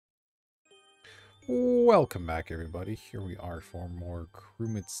Welcome back, everybody. Here we are for more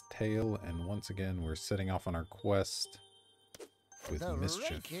Krumit's Tale, and once again, we're setting off on our quest with The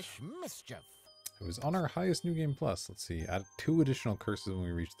Mischief. rakish Mischief. It was on our highest New Game Plus. Let's see, add 2 additional curses when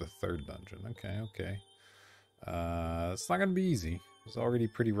we reach the 3rd dungeon. Okay. It's not gonna be easy. It was already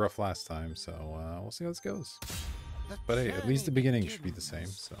pretty rough last time, so we'll see how this goes. But hey, at least the beginning should be the same,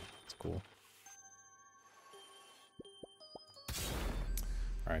 so it's cool.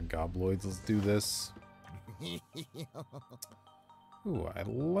 Alright, Gobloids, let's do this. Ooh, I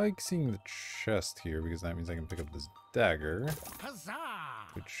like seeing the chest here because that means I can pick up this dagger. Huzzah!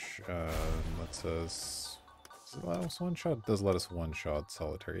 Which lets us... Does it let us one-shot? It does let us one-shot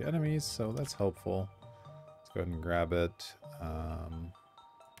solitary enemies, so that's helpful. Let's go ahead and grab it.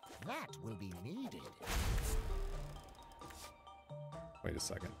 That will be needed. Wait a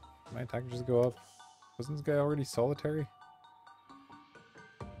second. Did my attack just go up? Wasn't this guy already solitary?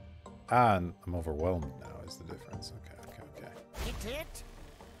 Ah, and I'm overwhelmed now is the difference. Okay. Hit it.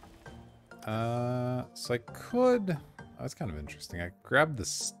 So I could... Oh, that's kind of interesting. I grabbed the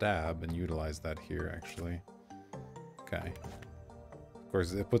stab and utilized that here, actually. Okay. Of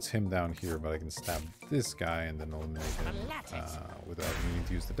course, it puts him down here, but I can stab this guy and then eliminate him without needing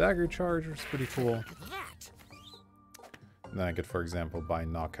to use the dagger charge, which is pretty cool. That. And then I could, for example, buy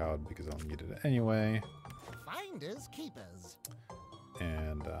knockout because I'll need it anyway. Finders keepers.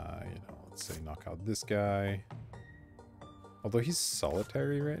 And, let's say knock out this guy. Although he's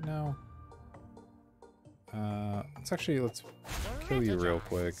solitary right now. Let's kill you real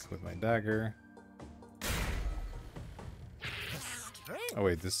quick with my dagger. Oh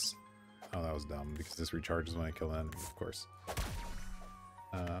wait, this... Oh, that was dumb, because this recharges when I kill an enemy, of course.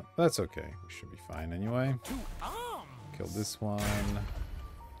 That's okay. We should be fine anyway. Kill this one.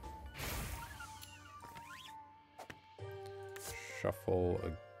 Shuffle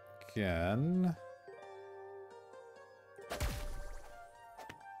again.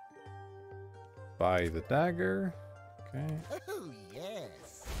 Buy the dagger. Okay. Oh,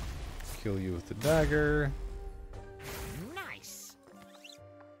 yes. Kill you with the dagger. Nice.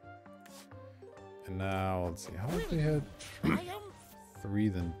 And now, let's see. How much they hit? 3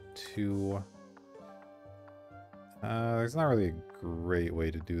 then 2. There's not really a great way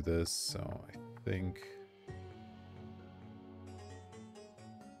to do this, so I think...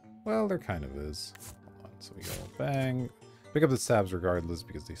 Well, there kind of is. Hold on, so we go bang. Pick up the stabs regardless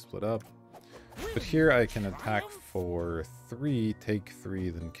because they split up. But here I can attack for 3, take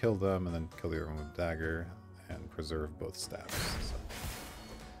 3, then kill them, and then kill the other one with dagger, and preserve both stabs. So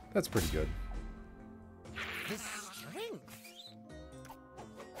that's pretty good. The strength.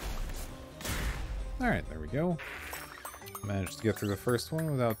 Alright, there we go. Managed to get through the first one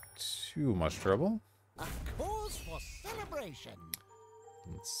without too much trouble. A cause for celebration.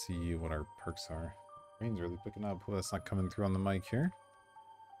 Let's see what our perks are. Rain's really picking up. Well, that's not coming through on the mic here.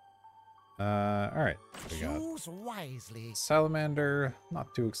 Alright. We got Choose wisely. Salamander,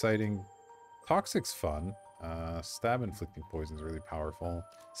 not too exciting. Toxic's fun. Stab inflicting poison is really powerful.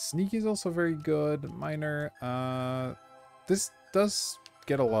 Sneaky is also very good. Minor. This does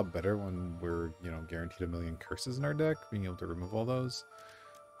get a lot better when we're, guaranteed 1,000,000 curses in our deck, being able to remove all those.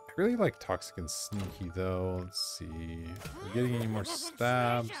 I really like Toxic and Sneaky, though. Let's see. Are we getting any more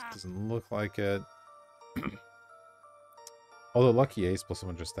stabs? Doesn't look like it. Although Lucky Ace plus a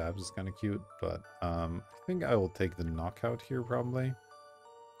bunch of stabs is kind of cute, but I think I will take the knockout here, probably.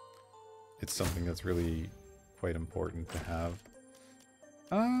 It's something that's really quite important to have.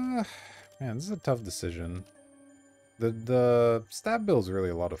 Man, this is a tough decision. The stab build is really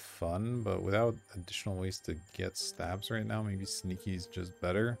a lot of fun, but without additional ways to get stabs right now, maybe Sneaky is just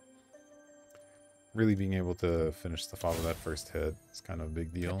better. Really being able to finish stuff off with that first hit is kind of a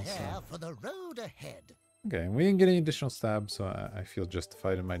big deal. Prepare So. for the road ahead. Okay, we didn't get any additional stabs, so I feel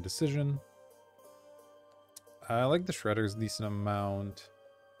justified in my decision. I like the Shredder's decent amount.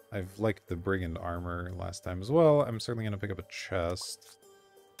 I've liked the Brigand armor last time as well. I'm certainly going to pick up a chest.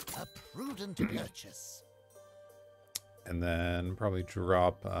 A prudent purchase. And then probably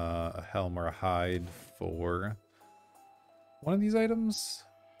drop a helm or a hide for one of these items.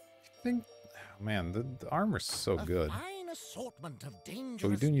 I think... Oh man, the armor's so good. Fine assortment of But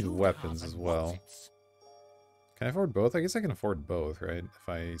we do need weapons as well. Can I afford both? I guess I can afford both, right? If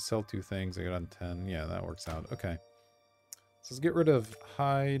I sell 2 things, I get on 10. Yeah, that works out. Okay. So let's get rid of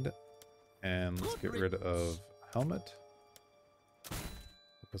hide. And let's get rid of helmet.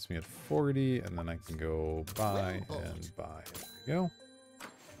 That puts me at 40. And then I can go buy and buy. There we go.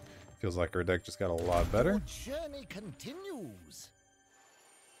 Feels like our deck just got a lot better. Your journey continues.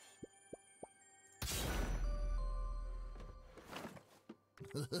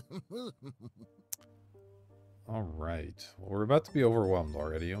 All right. Well, we're about to be overwhelmed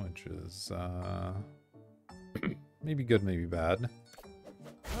already, which is maybe good, maybe bad.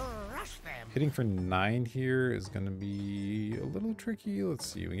 Crush them. Hitting for 9 here is going to be a little tricky. Let's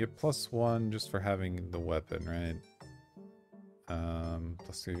see. We get +1 just for having the weapon, right?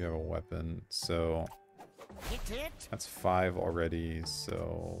 +2 you have a weapon. So Hit it. that's 5 already.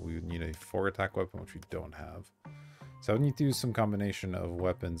 So we would need a 4 attack weapon, which we don't have. So I would need to use some combination of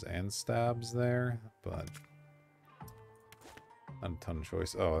weapons and stabs there, but not a ton of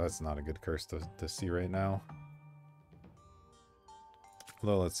choice. Oh, that's not a good curse to see right now.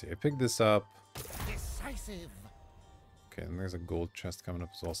 Although, let's see. I picked this up. Decisive. Okay, and there's a gold chest coming up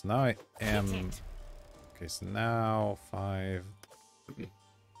as well. So now I am... Hit it. Okay, so now 5.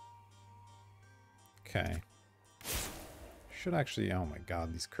 Okay. Should actually... Oh my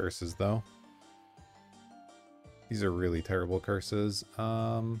god, these curses, though. These are really terrible curses.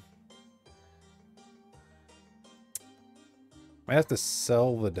 I have to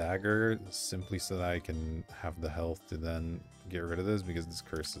sell the dagger simply so that I can have the health to then get rid of this, because this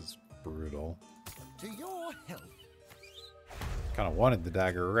curse is brutal. To your health. Kind of wanted the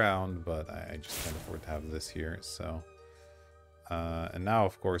dagger around, but I just can't afford to have this here, so... and now,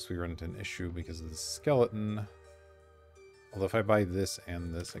 of course, we run into an issue because of the skeleton. Although if I buy this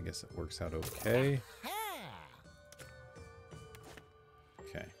and this, I guess it works out okay.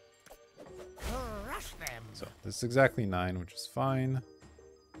 Okay. Crush them. So, this is exactly 9, which is fine.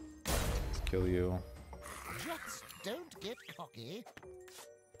 Let's kill you. Just don't get cocky.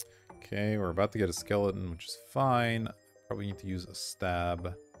 Okay, we're about to get a skeleton, which is fine. Probably need to use a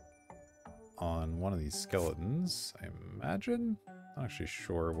stab on one of these skeletons, I imagine. Not actually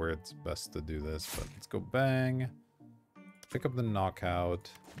sure where it's best to do this, but let's go bang. Pick up the knockout.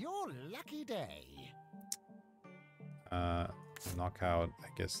 Your lucky day. Knockout, I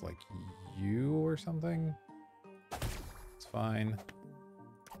guess, like you or something. It's fine.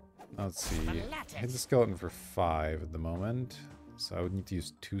 Let's see. I hit the skeleton for 5 at the moment. So I would need to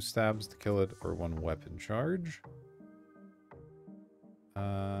use 2 stabs to kill it, or 1 weapon charge.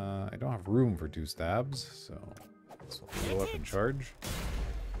 I don't have room for 2 stabs, so this will be a weapon charge.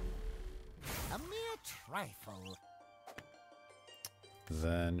 A mere trifle.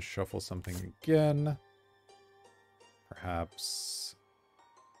 Then shuffle something again. Perhaps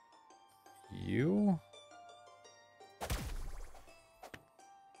you?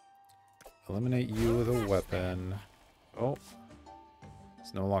 Eliminate you with a weapon. Oh.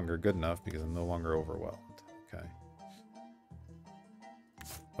 It's no longer good enough because I'm no longer overwhelmed. Okay.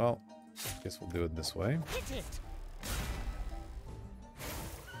 Well, I guess we'll do it this way. Hit it.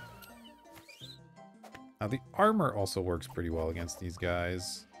 Now the armor also works pretty well against these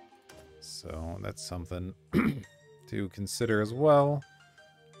guys. So that's something to consider as well.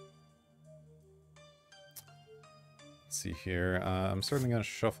 Let's see here. I'm certainly going to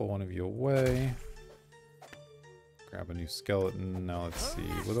shuffle one of you away. Grab a new skeleton. Now let's see.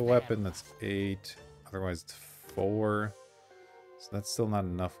 With a weapon, that's 8. Otherwise, it's 4. So that's still not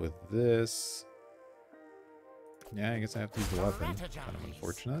enough with this. Yeah, I guess I have to use the weapon. Kind of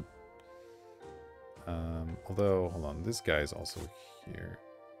unfortunate. Although, hold on. This guy's also here.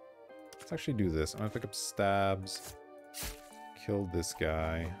 Let's actually do this. I'm going to pick up stabs. Kill this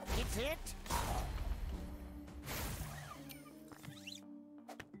guy. Hit it.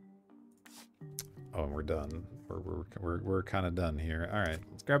 Oh, and we're done. We're kind of done here. All right,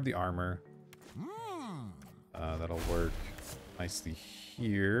 let's grab the armor. That'll work nicely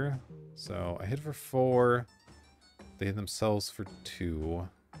here. So I hit for 4. They hit themselves for 2.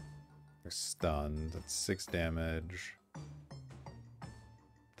 They're stunned. That's 6 damage.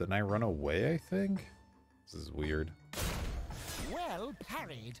 Then I run away, I think? This is weird. Well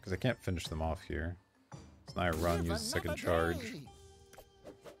parried. Because I can't finish them off here. So now I run, use a second charge.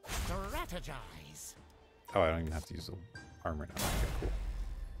 Strategize. Oh, I don't even have to use the armor now. Okay, cool.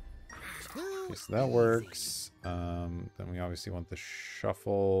 Okay, so that works. Then we obviously want to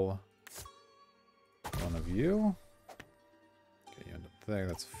shuffle one of you. Okay, you end up there.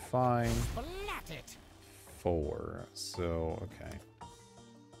 That's fine. Splat it. 4. So, okay.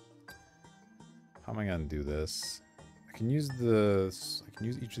 How am I gonna do this? I can use this. I can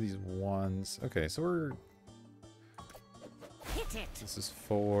use each of these ones. Okay, so we're. Hit it. This is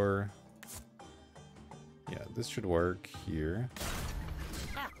 4. Yeah, this should work here.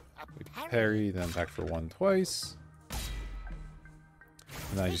 We parry, then back for 1 twice.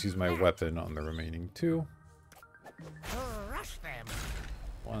 And then I just use my weapon on the remaining 2. Crush them.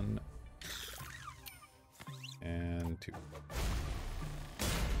 1 and 2.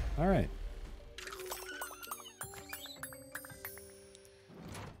 All right.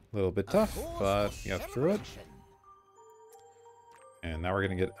 A little bit tough, but we got through it. And now we're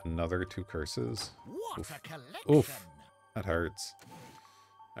going to get another 2 curses. Oof. Oof. That hurts.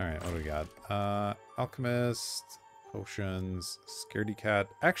 Alright, what do we got? Alchemist, potions, scaredy cat.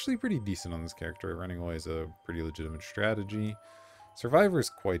 Actually pretty decent on this character. Running away is a pretty legitimate strategy. Survivor is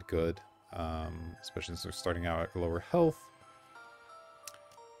quite good, especially since we're starting out at lower health.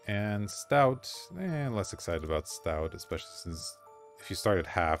 And Stout, less excited about Stout, especially since if you start at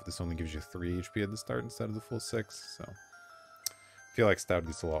half, this only gives you 3 HP at the start instead of the full 6. So I feel like Stout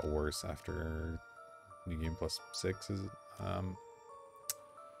gets a lot worse after New Game Plus 6.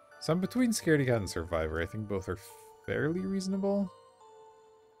 So I'm between Scaredy Cat and Survivor. I think both are fairly reasonable.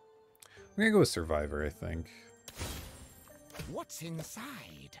 I'm gonna go with Survivor, I think. What's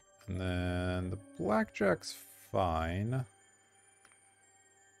inside? And then the Blackjack's fine.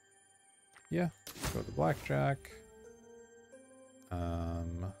 Yeah, go with the Blackjack.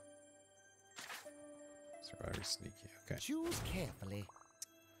 Survivor sneaky, okay. Choose carefully.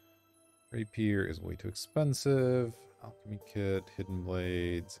 Rapier is way too expensive. Alchemy kit, hidden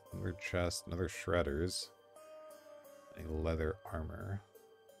blades, another chest, another shredders. A leather armor.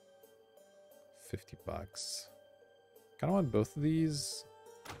 50 bucks. Kinda want both of these.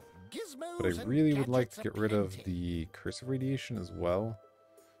 But I really would like to get rid of the curse of radiation as well.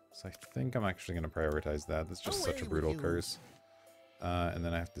 So I think I'm actually going to prioritize that. That's just such a brutal curse. And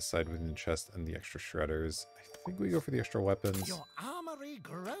then I have to decide between the chest and the extra shredders. I think we go for the extra weapons. Your armory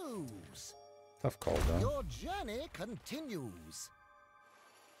grows. Tough call, though. Your journey continues.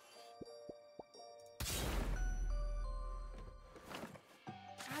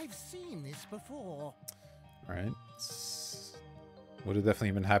 I've seen this before. Alright. Would have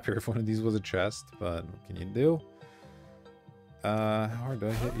definitely been happier if one of these was a chest, but what can you do? How hard do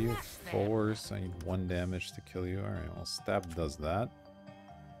I hit you? 4, so I need 1 damage to kill you. Alright, well, stab does that.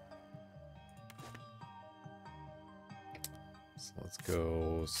 So let's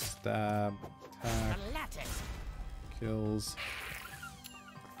go stab, attack, kills.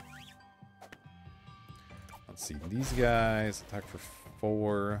 Let's see, these guys attack for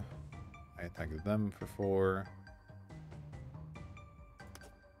 4. I attacked them for 4.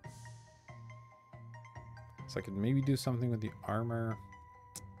 So I could maybe do something with the armor.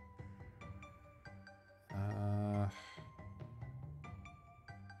 Got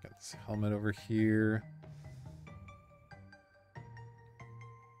this helmet over here.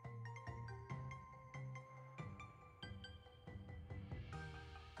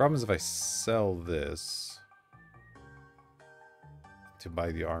 Problem is if I sell this to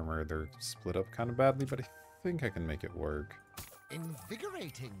buy the armor, they're split up kind of badly, but I think I can make it work.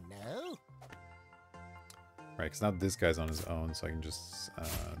 Invigorating, no? Right, because now this guy's on his own, so I can just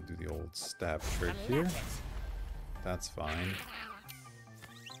do the old stab trick here. That's fine.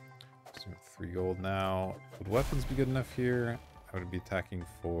 So 3 gold now. Would weapons be good enough here? I would be attacking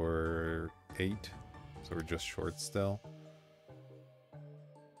for 8, so we're just short still.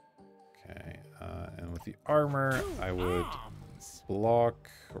 Okay, and with the armor, I would block,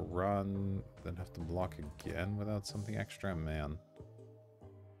 run, then have to block again without something extra. Man.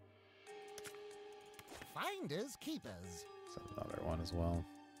 Finders keepers. That's another one as well.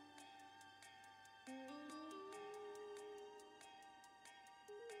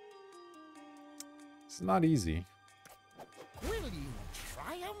 It's not easy. Will you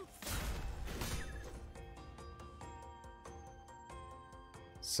triumph?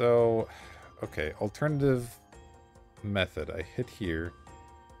 So, okay, alternative method. I hit here,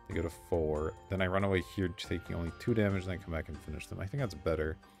 they go to 4, then I run away here taking only 2 damage, then I come back and finish them. I think that's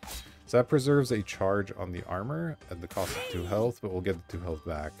better. So that preserves a charge on the armor at the cost of 2 health, but we'll get the 2 health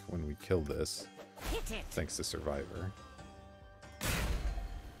back when we kill this. Thanks to Survivor.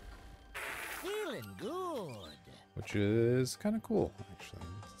 Feeling good. Which is kind of cool, actually.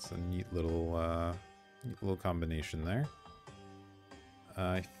 It's a neat little combination there.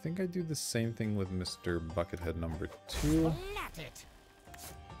 I think I do the same thing with Mr. Buckethead number 2.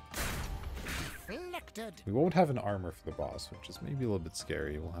 We won't have an armor for the boss, which is maybe a little bit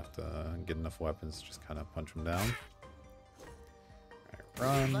scary. We'll have to get enough weapons to just kind of punch him down.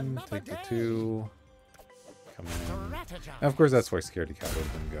 Alright, run, take the 2, come in. And of course, that's why Scaredy Cat would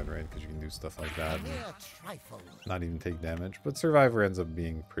have been good, right? Because you can do stuff like that and not even take damage. But Survivor ends up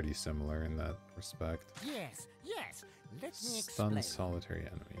being pretty similar in that respect. Yes, yes. Let me explain. Stun solitary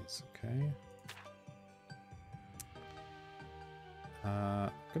enemies, okay.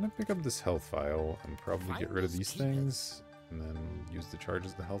 Gonna pick up this health vial and probably get rid of these things and then use the charge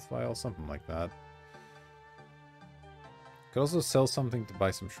as the health vial, something like that. Could also sell something to buy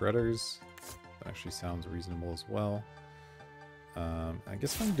some shredders. That actually sounds reasonable as well. I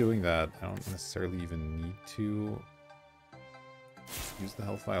guess if I'm doing that, I don't necessarily even need to use the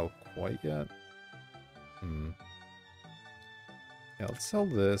health vial quite yet. Yeah, let's sell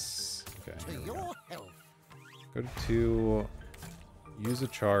this. Okay, To here we your go. health. Go to 2, use a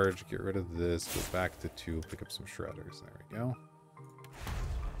charge, get rid of this, go back to 2, pick up some shredders. There we go.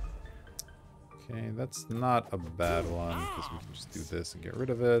 Okay, that's not a bad one, because we can just do this and get rid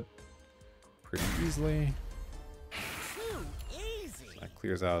of it pretty easily. Too easy. That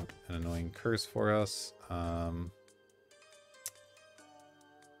clears out an annoying curse for us. Let's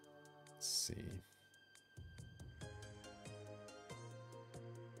see.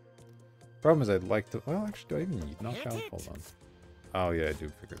 Problem is I'd like to... Well, actually, do I even need knockout? Hold on. Oh, yeah, I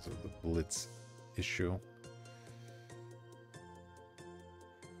do, because of the blitz issue.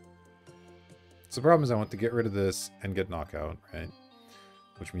 So the problem is I want to get rid of this and get knockout, right?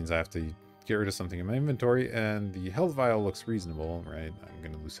 Which means I have to get rid of something in my inventory, and the health vial looks reasonable, right? I'm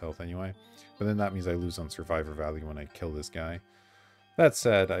going to lose health anyway. But then that means I lose on survivor value when I kill this guy. That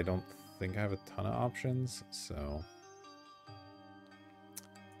said, I don't think I have a ton of options, so...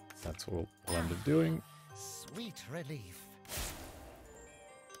 That's what we'll end up doing. Sweet relief.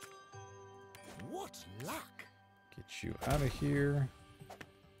 What luck. Get you out of here.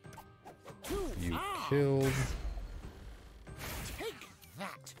 Too You far. killed. Take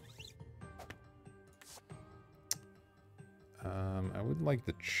that. I would like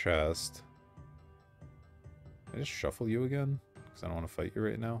the chest. Can I just shuffle you again? Because I don't want to fight you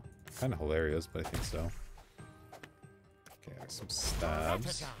right now. Kind of hilarious, but I think so. Okay, I have some stabs.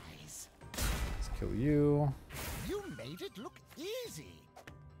 Strategize. Let's kill you. You made it look easy.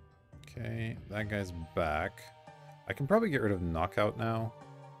 Okay, that guy's back. I can probably get rid of knockout now.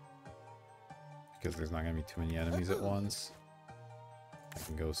 Because there's not going to be too many enemies at once. I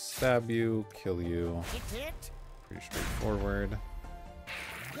can go stab you, kill you. Hit it. Pretty straightforward.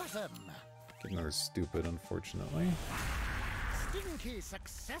 Got him. Getting another stupid, unfortunately. Stinky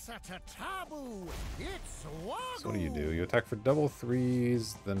successor to Taboo. It's Waggle. So what do? You attack for double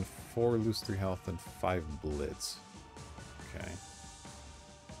 3s, then 4 lose 3 health, and 5 blitz. Okay.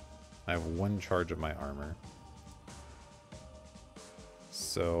 I have 1 charge of my armor.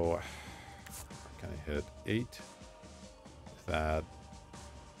 So, can I hit 8? With that.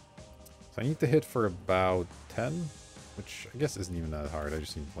 So I need to hit for about 10, which I guess isn't even that hard. I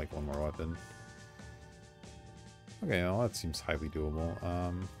just need like 1 more weapon. Okay, well that seems highly doable.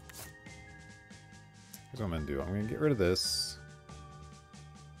 Here's what I'm gonna do. I'm gonna get rid of this.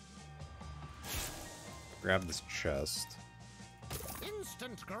 Grab this chest.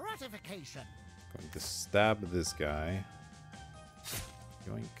 Instant gratification. Going to stab this guy.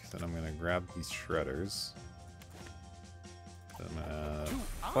 Yoink. Then I'm gonna grab these shredders. Then I'm gonna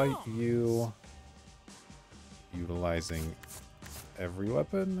fight you. Utilizing every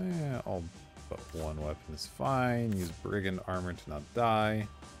weapon. All but 1 weapon is fine. Use brigand armor to not die.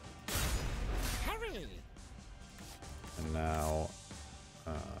 Hurry. And now,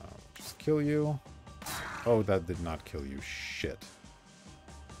 just kill you. Oh, that did not kill you. Shit.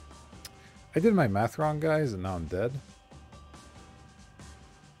 I did my math wrong, guys, and now I'm dead.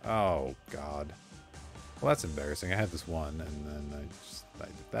 Oh, God. Well, that's embarrassing. I had this one, and then I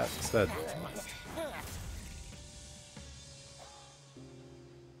did that instead. That must hurt.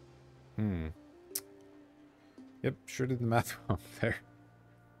 Yep, sure did the math wrong there.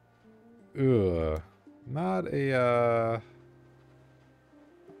 Ugh. Not a,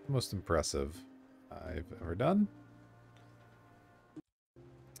 most impressive I've ever done.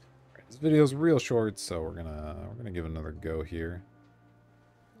 Alright, this video's real short, so we're gonna give it another go here.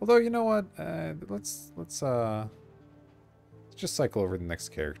 Although, you know what? Let's just cycle over the next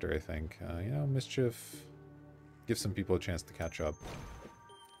character, I think. You know, Mischief. Give some people a chance to catch up.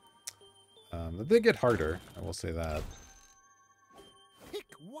 They get harder, I will say that. Pick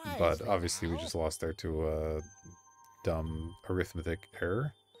wisely, But obviously we Hal. just lost there to a dumb arithmetic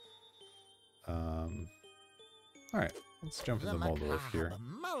error. Alright, let's jump into The Muldorf here.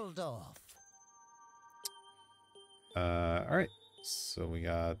 Muldorf. Alright, so we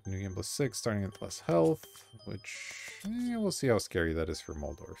got new NG+6 starting with less health, which we'll see how scary that is for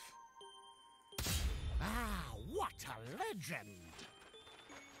Muldorf. Ah, what a legend.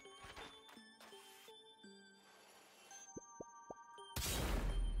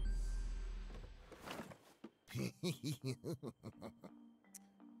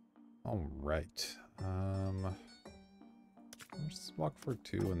 Alright. Just block for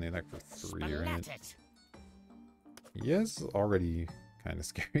 2 and the attack for 3, Splat right? it. Yes, already kind of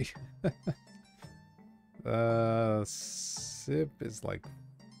scary. Sip is like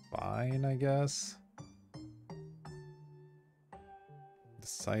fine, I guess.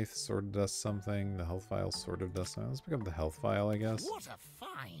 scythe sort of does something. The health vial sort of does something. Let's pick up the health vial, I guess. What a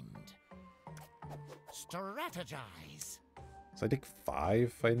find! Strategize. So I take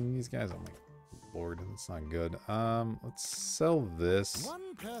 5 fighting these guys. Oh my lord, that's not good. Let's sell this.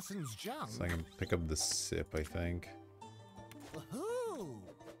 One person's junk. So I can pick up the sip, I think. Woohoo!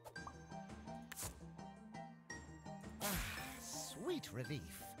 Sweet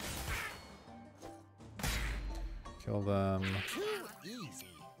relief. Kill them. Too easy.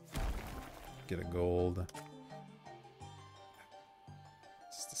 Get a gold.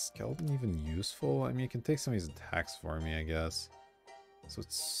 Is the skeleton even useful? I mean, it can take some of these attacks for me, I guess. So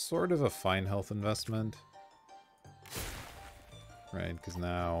it's sort of a fine health investment. Right, because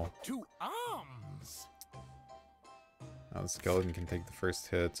now... To arms! Now the skeleton can take the first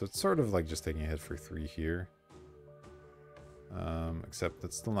hit. So it's sort of like just taking a hit for 3 here. Except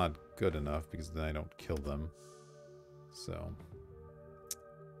it's still not good enough because then I don't kill them. So...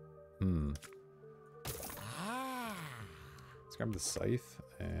 Let's grab the scythe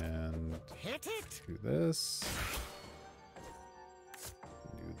and Hit it! do this.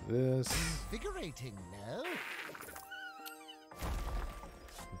 Do this. Invigorating, no?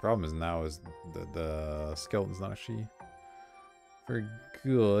 The problem is now is the skeleton's not actually very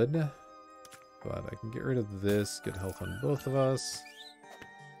good. But I can get rid of this, get health on both of us.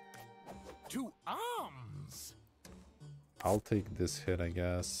 To arms! I'll take this hit, I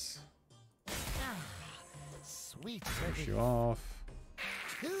guess. Sweet Push relief. you off.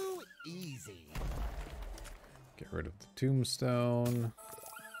 Too easy. Get rid of the tombstone.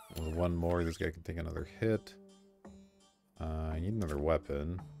 With one more, this guy can take another hit. I need another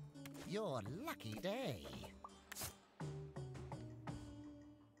weapon. Your lucky day.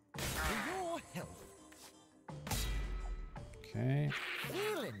 For your health. Okay.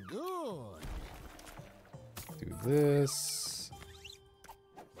 Feeling good. Do this.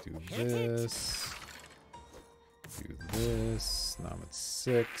 Do Hit it. this. Do this. Now I'm at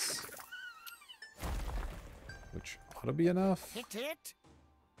 6. Which ought to be enough. Hit it.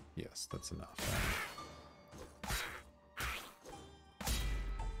 Yes, that's enough.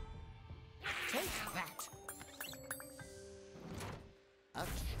 Take that. A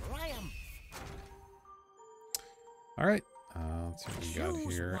triumph. Alright. Let's see what we got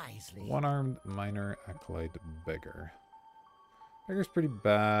Choose here. wisely. One-armed miner, acolyte, beggar. Beggar's pretty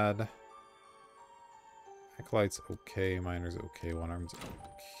bad. Acolyte's okay. Miner's okay. One-armed's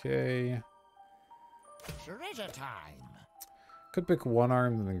okay. Treasure time. Could pick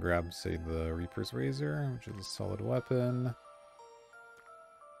one-armed and then grab, say, the Reaper's Razor, which is a solid weapon.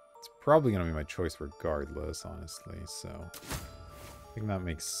 It's probably going to be my choice regardless, honestly, so... I think that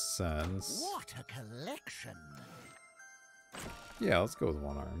makes sense. What a collection. Yeah, let's go with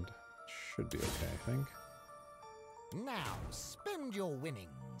one-armed. Should be okay, I think. Now spend your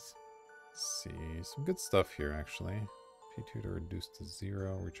winnings. Let's see, some good stuff here, actually. P2 to reduce to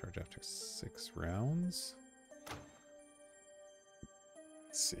 0, recharge after 6 rounds.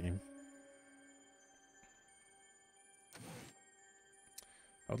 Let's see.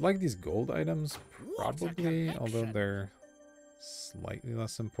 I would like these gold items, probably, although they're slightly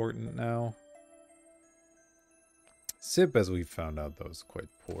less important now. Sip, as we found out, though, is quite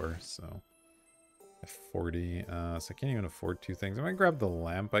poor, so... At 40, so I can't even afford 2 things. I might grab the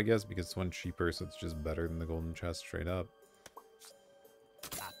lamp, I guess, because it's one cheaper, so it's just better than the golden chest straight up.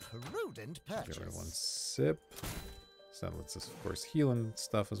 A prudent Get rid of one purchase. sip. So that lets us, of course, heal and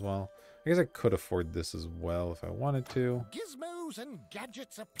stuff as well. I guess I could afford this as well if I wanted to. Gizmos and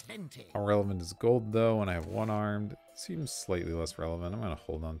gadgets aplenty. How relevant is gold, though, when I have one-armed? Seems slightly less relevant. I'm going to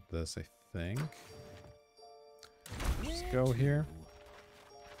hold on to this, I think. Just go here.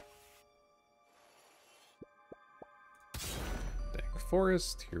 Dang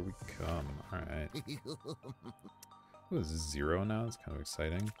forest, here we come. Alright. Ooh, this is 0 now. It's kind of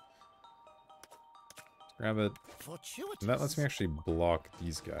exciting. Let's grab it. Fortuitous. And that lets me actually block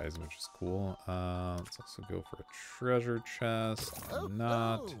these guys, which is cool. Let's also go for a treasure chest. Oh,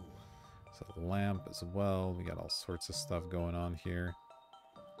 Not. oh. So a lamp as well. We got all sorts of stuff going on here.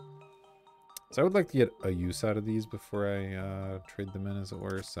 So I would like to get a use out of these before I trade them in, as it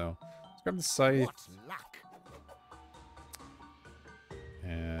were. So let's grab the scythe. What luck.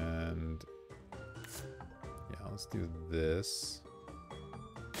 And yeah, let's do this.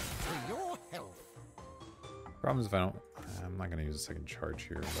 For your health. Problem is if I don't... I'm not going to use a second charge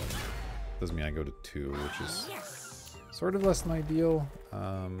here, but doesn't mean I go to 2, which is Yes. sort of less than ideal.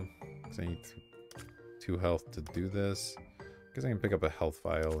 Because I need 2 health to do this. Because I can pick up a health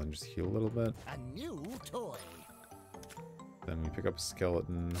vial and just heal a little bit. A new toy. Then we pick up a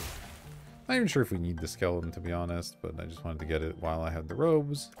skeleton. Not even sure if we need the skeleton, to be honest, but I just wanted to get it while I had the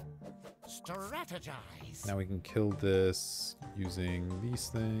robes. Strategize. Now we can kill this using these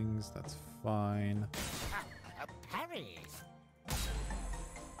things. That's fine. A parry.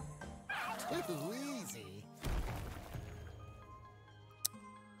 Too easy.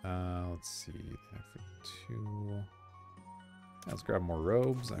 Let's see. For 2. Let's grab more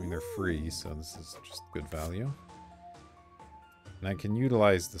robes. I mean, they're free, so this is just good value. And I can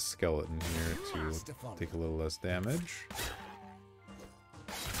utilize the skeleton here to take a little less damage.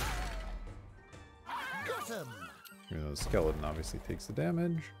 Got him. Even though the skeleton obviously takes the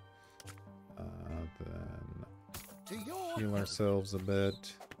damage. Then To your heal ourselves a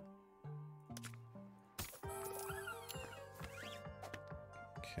bit.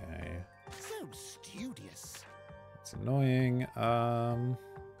 Okay. So studious. It's annoying. How am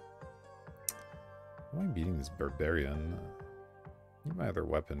I beating this barbarian? Need my other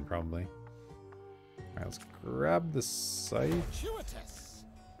weapon, probably. Alright, let's grab the scythe. Fortuitous.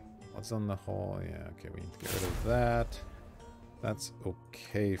 What's on the hole? Yeah, okay, we need to get rid of that. That's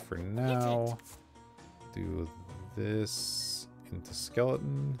okay for now. Do this into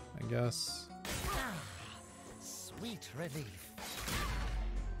skeleton, I guess. Ah, sweet relief.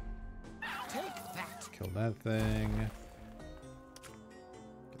 Take that. Kill that thing.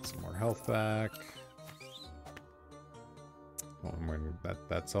 Get some more health back. Well,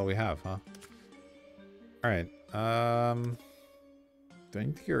 that's all we have, huh? Alright, do I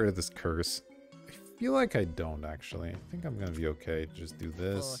need to get rid of this curse? I feel like I don't, actually. I think I'm gonna be okay. Just do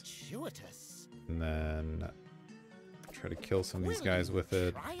this. Fortuitous. And then try to kill some of these guys with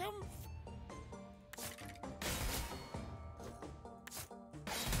it. Triumph.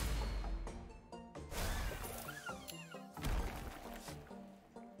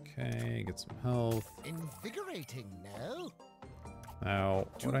 Okay, get some health. Invigorating, no? Now,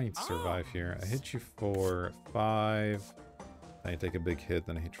 what do I need to survive here? I hit you for 5. I take a big hit,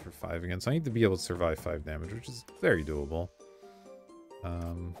 then I hit you for 5 again. So I need to be able to survive 5 damage, which is very doable.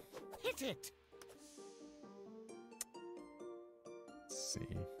 Hit it. Let's see.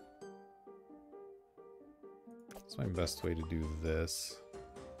 What's my best way to do this?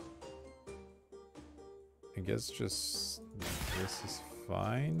 I guess just this is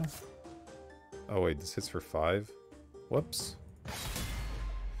fine. Oh wait, this hits for 5? Whoops.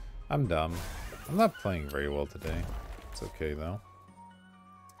 I'm dumb. I'm not playing very well today. It's okay though.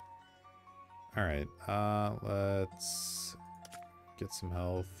 Alright, let's get some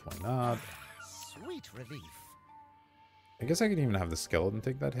health. Why not? Sweet relief. I guess I could even have the skeleton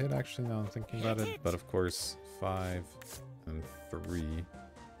take that hit, actually, now I'm thinking about it. But of course, 5 and 3.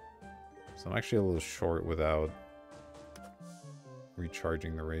 So I'm actually a little short without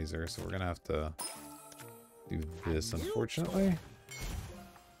recharging the razor. So we're gonna have to do this, unfortunately.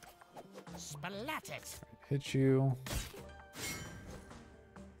 Splat it. Hit you.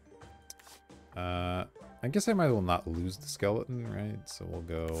 I guess I might as well not lose the skeleton, right? So we'll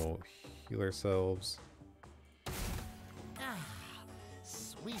go heal ourselves. Ah,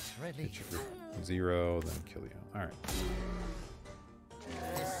 sweet Hit you relief. for 0, then kill you. Alright.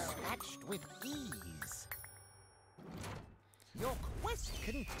 Dispatched with ease. Your quest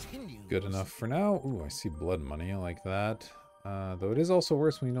continues. Good enough for now. Ooh, I see blood money. I like that. Though it is also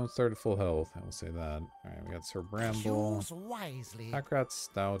worse when you don't start at full health. I will say that. Alright, we got Sir Bramble. Choose wisely. Packrat,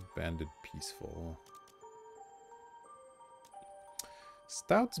 Stout, Bandit, Peaceful.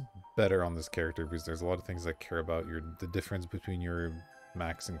 Stout's better on this character because there's a lot of things I care about. The difference between your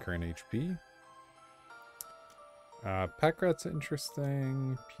max and current HP. Packrat's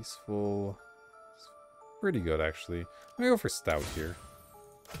interesting. Peaceful. It's pretty good, actually. Let me go for Stout here.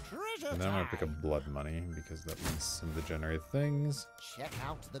 Treasure And then I'm going to pick time. up Blood Money because that leads some degenerate things. Check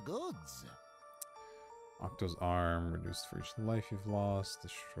out the goods. Octo's Arm, reduced for each life you've lost.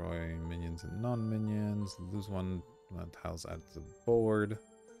 Destroy minions and non-minions. Lose 1 tiles at the board.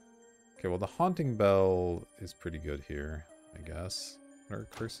 Okay, well the Haunting Bell is pretty good here, I guess. What are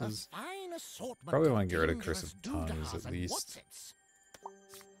curses? A fine assortment Probably of want to get rid of dangerous Curse of Tongues doodahs at and least. whatsits.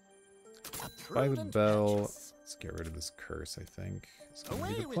 A By the prudent bell. purchase. Let's get rid of this curse, I think. It's going to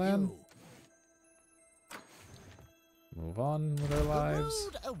Away be the with plan. you. Move on with our The lives.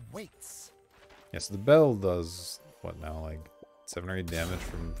 road awaits. Yes, the bell does, what now, like 7 or 8 damage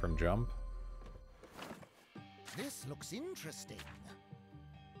from jump? This looks interesting.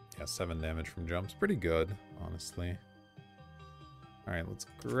 Yeah, 7 damage from jump's pretty good, honestly. Alright, let's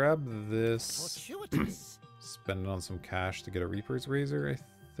grab this. Fortuitous. Spend it on some cash to get a Reaper's Razor,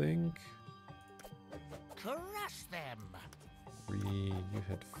 I think. Crush them. 3, you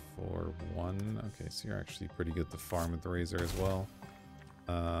hit for 1. Okay, so you're actually pretty good to farm with the Razor as well.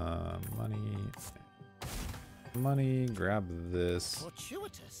 Money. Money, grab this.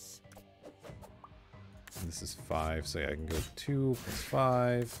 Fortuitous. And this is 5, so yeah, I can go 2 plus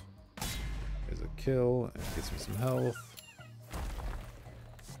 5. There's a kill, and it gets me some health.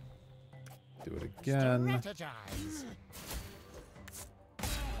 Do it again. Strategize.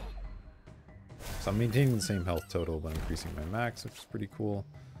 So I'm maintaining the same health total, but increasing my max, which is pretty cool.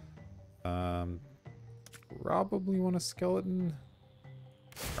 Probably want a skeleton.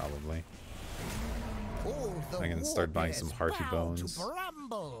 Probably. I'm gonna start buying some hearty bones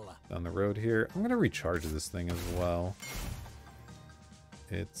down the road here. I'm gonna recharge this thing as well.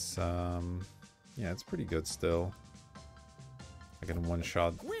 It's yeah, it's pretty good still. I can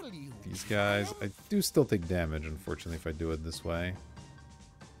one-shot these guys. I do still take damage, unfortunately, if I do it this way.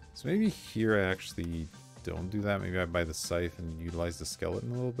 So maybe here I actually don't do that. Maybe I buy the scythe and utilize the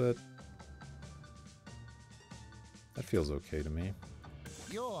skeleton a little bit. That feels okay to me.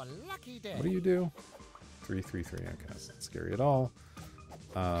 Your lucky day. What do you do? 3-3-3. Okay, that's not scary at all.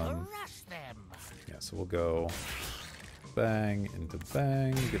 Crush them. Yeah, so we'll go bang into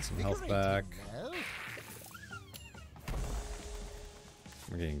bang, get some health back.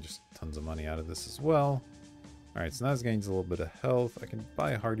 We're getting just tons of money out of this as well. Alright, so now this gains a little bit of health. I can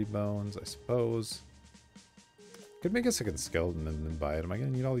buy hardy bones, I suppose. Could make a second skeleton and then buy it. Am I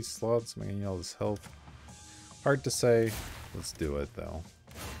going to need all these slots? Am I going to need all this health? Hard to say. Let's do it, though.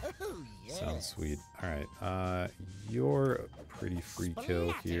 Oh, yes. Sounds sweet. Alright, you're a pretty free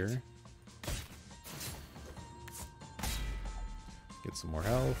kill here. Get some more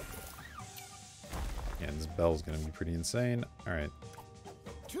health. Yeah, and this bell's going to be pretty insane. Alright.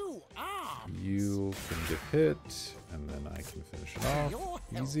 2 arms. You can get hit, and then I can finish it off.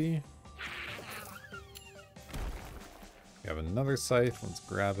 Easy. We have another scythe. Let's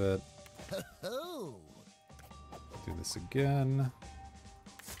grab it. Oh. Do this again.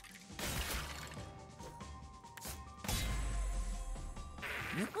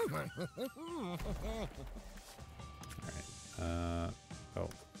 Alright. Oh.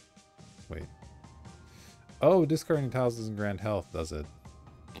 Wait. Oh, discarding tiles doesn't grant health, does it?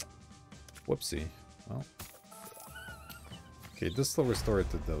 Whoopsie. Well. Okay, this still restore it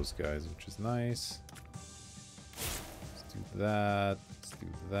to those guys, which is nice. Let's do that. Let's do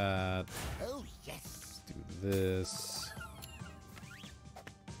that. Oh, yes. Let's do this.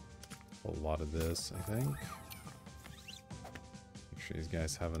 A lot of this, I think. Make sure these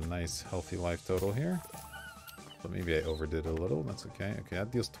guys have a nice, healthy life total here. But maybe I overdid a little. That's okay. Okay,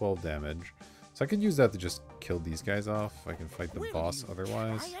 that deals 12 damage. So I could use that to just kill these guys off. I can fight the boss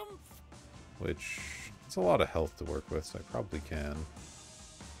otherwise. Which, it's a lot of health to work with, so I probably can.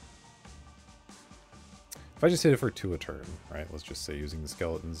 If I just hit it for 2 a turn, right? Let's just say using the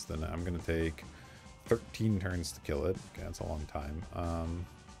skeletons, then I'm going to take 13 turns to kill it. Okay, that's a long time. And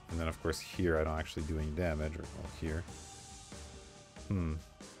then, of course, here I don't actually do any damage. Or, well, here.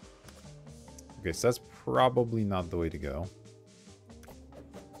 Okay, so that's probably not the way to go.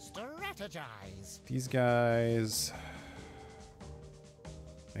 Strategize. These guys...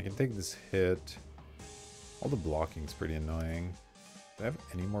 I can take this hit. All the blocking's pretty annoying. Do I have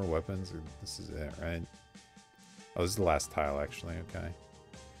any more weapons? Or this is it, right? Oh, this is the last tile, actually. Okay.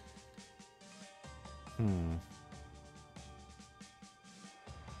 The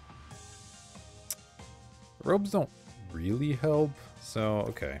robes don't really help, so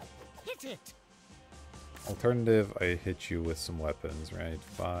okay. Hit it. Alternative, I hit you with some weapons, right?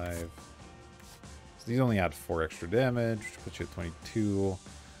 5. So these only add 4 extra damage, which puts you at 22.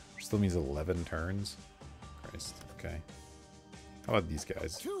 Which still means 11 turns. Christ, okay. How about these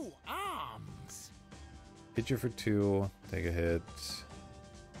guys? 2 arms. Hit you for 2, take a hit.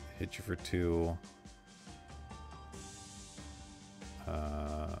 Hit you for 2.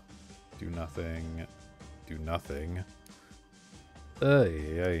 Do nothing. Do nothing.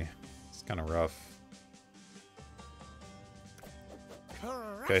 Ay. It's kind of rough.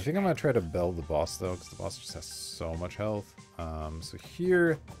 Okay, I think I'm going to try to bell the boss, though, because the boss just has so much health. So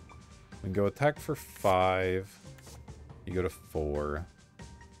here, we can go attack for 5. You go to 4.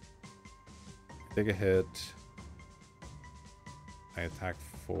 Take a hit. I attack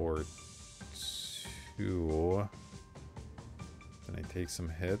for 2. Then I take some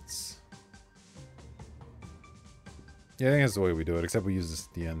hits. Yeah, I think that's the way we do it, except we use this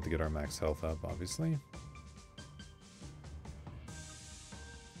at the end to get our max health up, obviously.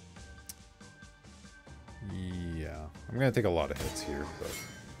 Yeah, I'm going to take a lot of hits here, but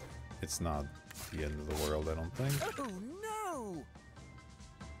it's not the end of the world, I don't think. Oh, no.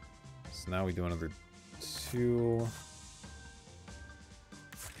 So now we do another 2.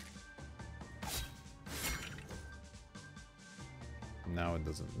 Now it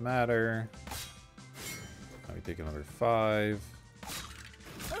doesn't matter. Now we take another 5.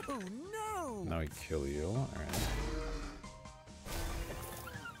 Oh no! Now we kill you. Alright.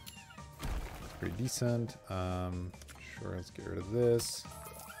 It's pretty decent. Sure, let's get rid of this.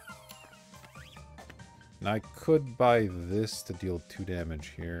 Now I could buy this to deal 2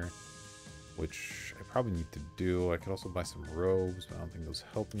 damage here, which I probably need to do. I could also buy some robes, but I don't think those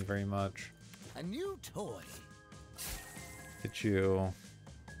help me very much. A new toy. Hit you.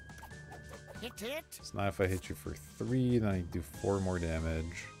 Hit it. So now if I hit you for 3, then I do 4 more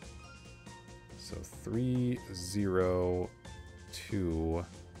damage. So 3, 0, 2.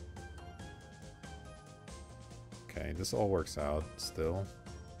 Okay, this all works out still.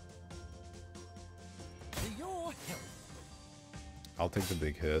 To your health. I'll take the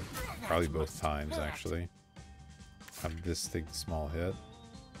big hit. Probably both times, actually. Have this take the small hit.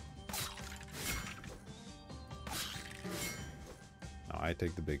 Now I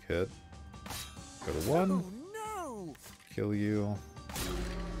take the big hit. Go to 1. Oh no! Kill you.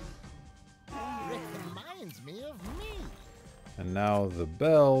 It reminds me of me. And now the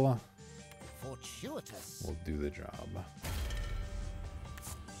bell Fortuitous. will do the job.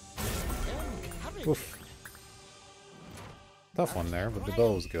 Encouraging. Oof. Tough one there, but the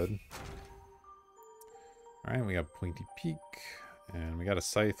bell was good. Alright, we got Pointy Peak. And we got a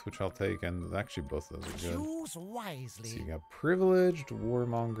Scythe, which I'll take. And actually, both of those are good. Choose wisely. So you got Privileged,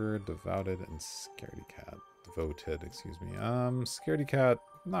 Warmonger, Devoted, and Scaredy Cat. Devoted, excuse me. Scaredy Cat,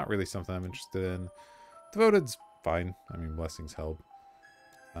 not really something I'm interested in. Devoted's fine. I mean, blessings help.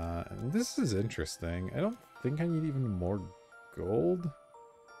 And this is interesting. I don't think I need even more gold.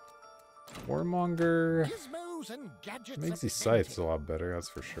 Warmonger Gizmos and gadgets makes these aplenty. scythes a lot better, that's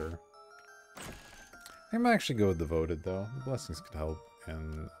for sure. I might actually go with Devoted, though. The blessings could help.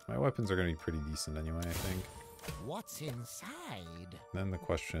 And my weapons are going to be pretty decent anyway, I think. What's inside? Then the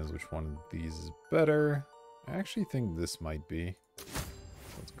question is which one of these is better. I actually think this might be.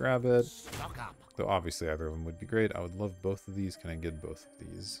 Let's grab it. Stock up. Though obviously either of them would be great. I would love both of these. Can I get both of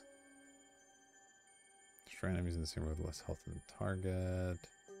these? Destroy enemies in the same room with less health than the target.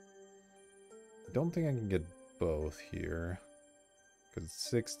 I don't think I can get both here. Because it's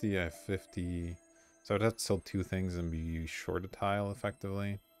 60, I have 50. So I'd have to sell 2 things and be short a tile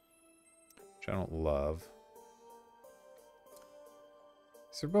effectively. Which I don't love.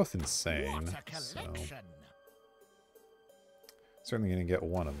 So they're both insane. What a So collection. certainly going to get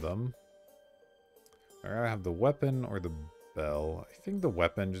one of them. I have the weapon or the bell. I think the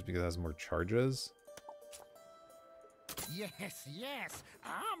weapon just because it has more charges. Yes, yes.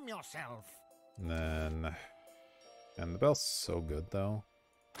 Arm yourself. And then... And the bell's so good though.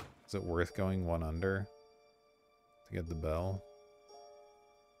 Is it worth going 1 under to get the bell?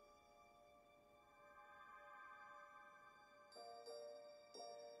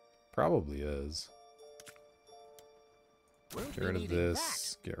 Probably is. Won't Get be rid of needing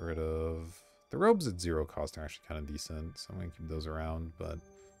this. Get rid of... The robes at 0 cost are actually kind of decent, so I'm going to keep those around, but...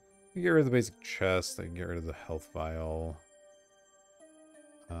 We get rid of the basic chest. I can get rid of the health vial.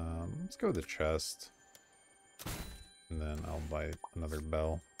 Let's go with the chest. And then I'll buy another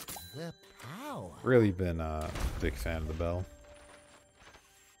bell. The power. Really been a big fan of the bell.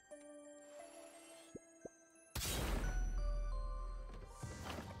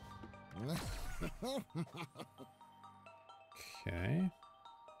 Okay.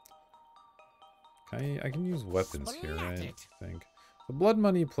 I can use weapons here, right? I think. The Blood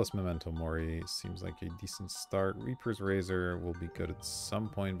Money plus Memento Mori seems like a decent start. Reaper's Razor will be good at some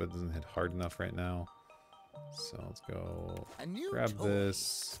point, but it doesn't hit hard enough right now. So let's go A new grab toy.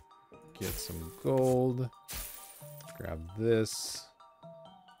 this, get some gold, grab this.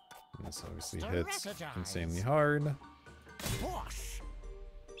 And this obviously hits Strategize. insanely hard. Wash.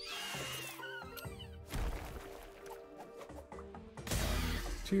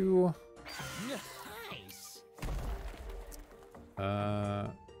 2. Nice. Yeah,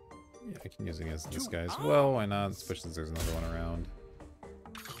 I can use it against this guy as well. Why not? Especially since there's another one around.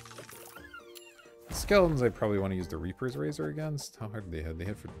 The skeletons I probably want to use the Reaper's Razor against. How hard did they hit? They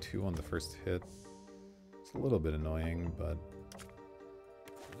hit for 2 on the first hit. It's a little bit annoying, but...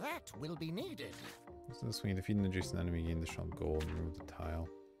 That will be needed. So this way, defeat an adjacent enemy, gain additional gold, remove the tile.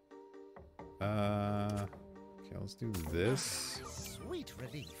 Okay, let's do this. Sweet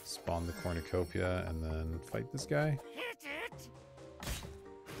relief. Spawn the cornucopia and then fight this guy. Hit it.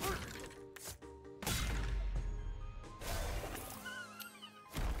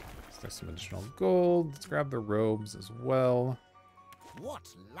 There's some additional gold. Let's grab the robes as well. What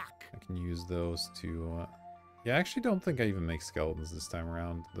luck. I can use those to... Yeah, I actually don't think I even make skeletons this time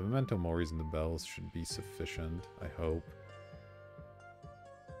around. The Memento Moris and the bells should be sufficient, I hope.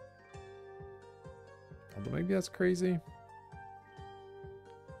 Although maybe that's crazy.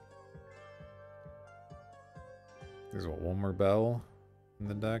 There's one more bell in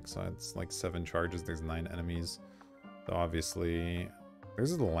the deck, so it's like 7 charges. There's 9 enemies. So obviously,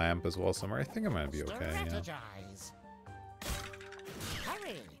 there's the lamp as well somewhere. I think I might be okay. Yeah.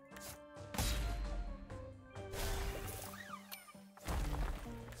 Hurry.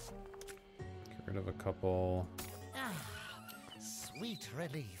 Get rid of a couple. Ah, sweet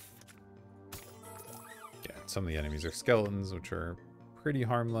relief. Yeah, some of the enemies are skeletons, which are pretty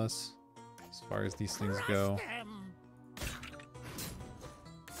harmless as far as these things go.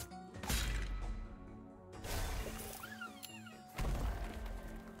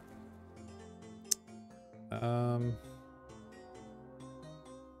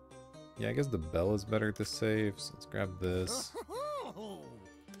 Yeah, I guess the bell is better to save, so let's grab this.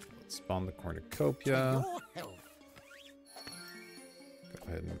 Let's spawn the cornucopia. Go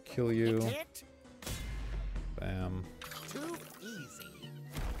ahead and kill you. Bam. Too easy.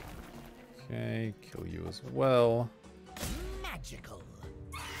 Okay, kill you as well. Magical.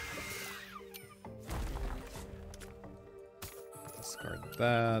 Discard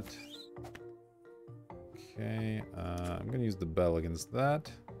that. Okay, I'm gonna use the bell against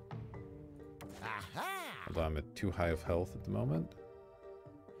that. Although I'm at too high of health at the moment.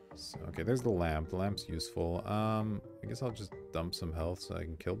 So, okay, there's the lamp. The lamp's useful. I guess I'll just dump some health so I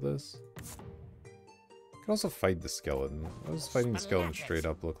can kill this. I can also fight the skeleton. What does fighting the skeleton straight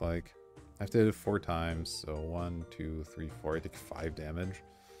up look like? I have to hit it 4 times. So 1, 2, 3, 4. I take 5 damage.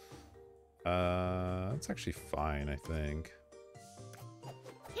 That's actually fine, I think.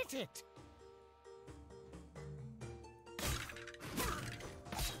 Hit it.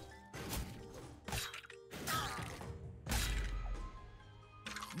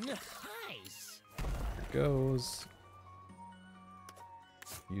 Nice. There goes.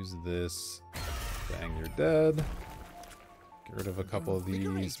 Use this. Bang, you're dead. Get rid of a couple of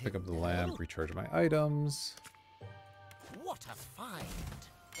these. Pick up the lamp. Recharge my items. What a find.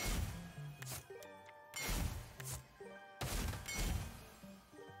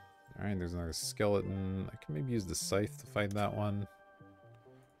 Alright, there's another skeleton. I can maybe use the scythe to fight that one.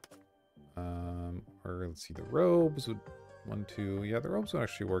 Or let's see, the robes would 1, 2. Yeah, the robes would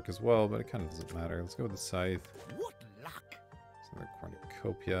actually work as well, but it kind of doesn't matter. Let's go with the scythe. What luck. There's another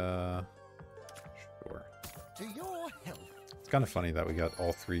cornucopia. Sure. To your health. It's kind of funny that we got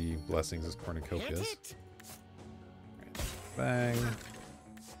all 3 blessings as cornucopias. Right, bang.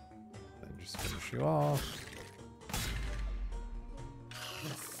 Then just finish you off.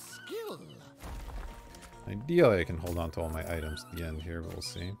 Skill. Ideally, I can hold on to all my items at the end here, but we'll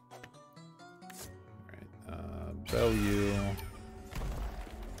see. Bell you.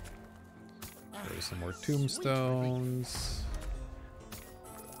 There's some more tombstones.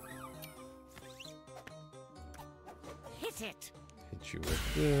 Hit it. Hit you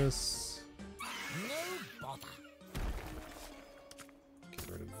with this. No bother. Get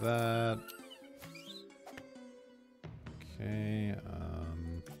rid of that. Okay,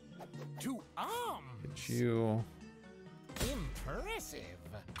 To arms. hit you. Impressive.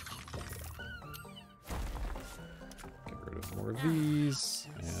 Get rid of more of these.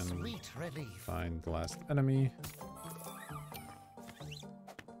 And Sweet relief. find the last enemy.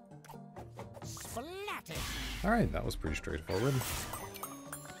 Splattered. Alright, that was pretty straightforward.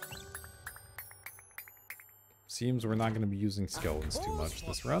 Seems we're not going to be using skeletons too much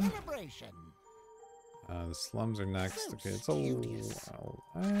this run. Celebration. The slums are next. Okay, it's a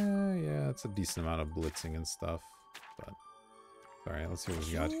yeah, it's a decent amount of blitzing and stuff. But alright, let's see what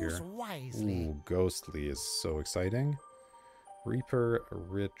we got here. Ooh, Ghostly is so exciting. Reaper, a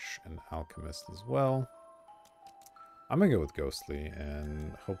Rich, and Alchemist as well. I'm gonna go with Ghostly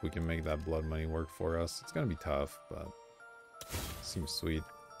and hope we can make that blood money work for us. It's gonna be tough, but seems sweet.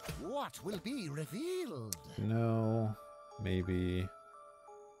 What will be revealed? No, maybe.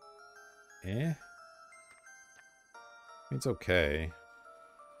 It's okay.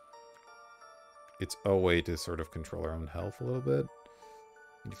 It's a way to sort of control our own health a little bit.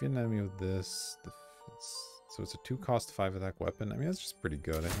 If you hit an enemy with this, so it's a 2-cost 5-attack weapon. I mean, that's just pretty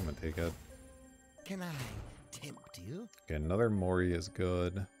good. I think I'm gonna take it. Can I tempt you? Okay, another Mori is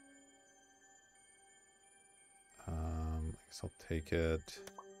good. I guess I'll take it.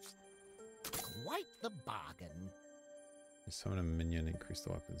 Quite the bargain. You summon a minion, increase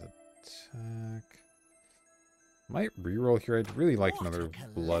the weapon's attack. Might reroll here. I'd really like another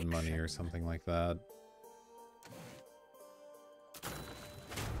blood money or something like that.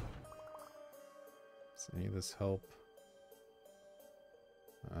 Does any of this help?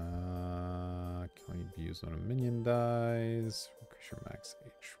 Can only be used when a minion dies. Increase your max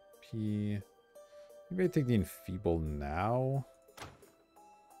HP. Maybe I take the Enfeeble now.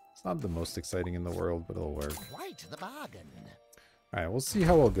 It's not the most exciting in the world, but it'll work. Quite the bargain. Alright, we'll see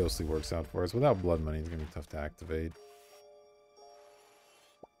how well Ghostly works out for us. Without Blood Money, it's going to be tough to activate.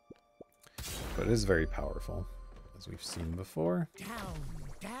 But it is very powerful, as we've seen before.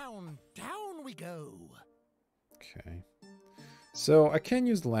 Down we go. Okay. So, I can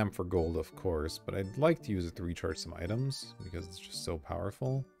use the Lamp for gold, of course, but I'd like to use it to recharge some items, because it's just so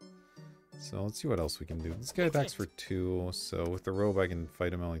powerful. So, let's see what else we can do. This guy attacks for 2, so with the robe I can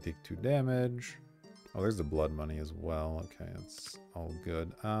fight him, I only take 2 damage. Oh, there's the Blood Money as well. Okay, that's all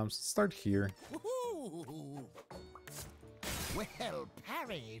good. So let's start here. Woohoo! Well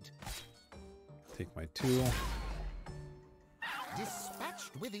parried. Take my 2.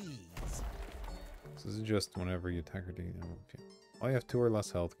 Dispatched with ease. So this is just whenever you attack or take damage. Okay. While you have 2 or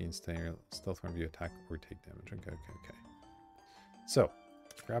less health, gain stealth whenever you attack or take damage. Okay. So,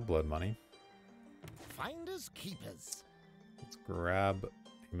 let's grab Blood Money. Finders keepers. Let's grab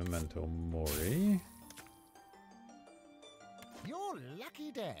a Memento Mori. Your lucky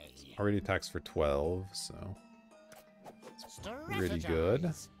day. Already attacks for 12, so it's pretty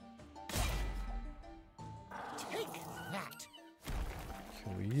good. Take that.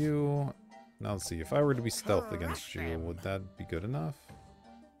 Kill you. Now let's see, if I were to be stealth against you, would that be good enough?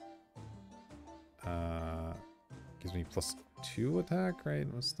 Gives me +2 attack, right?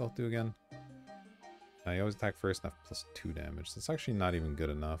 What's stealth do again? I always attack first and have +2 damage. So it's actually not even good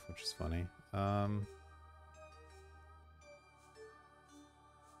enough, which is funny.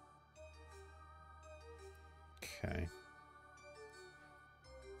 Okay.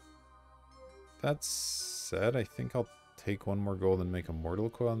 That said, I think I'll take 1 more gold and make a Mortal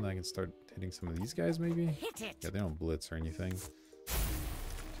Coil, and then I can start hitting some of these guys, maybe? Hit it. Yeah, they don't blitz or anything.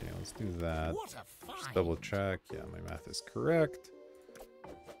 Okay, let's do that. What a find. Just double check. Yeah, my math is correct.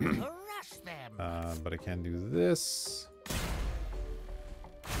 Crush them. But I can do this.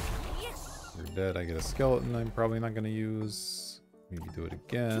 Yes. You're dead. I get a skeleton I'm probably not going to use. Maybe do it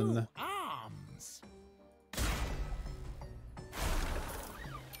again. 2 arms.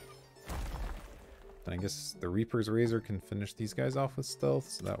 And I guess the Reaper's Razor can finish these guys off with stealth,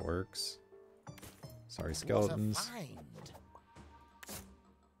 so that works. Sorry, skeletons. What a find.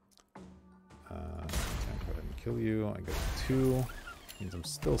 Can go ahead and kill you. I got 2. Means I'm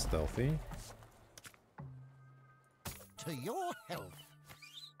still stealthy. To your health.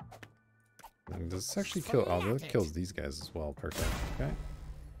 And does this actually kill? Oh, that kills these guys as well. Perfect. Okay.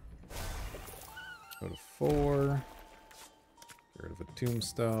 Go to 4. Get rid of a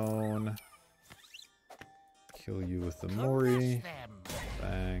tombstone. Kill you with the Mori.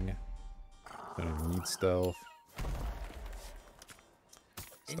 Bang. Don't even need stealth.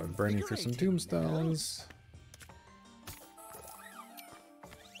 Start burning through some tombstones.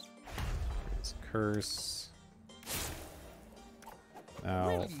 Let's curse.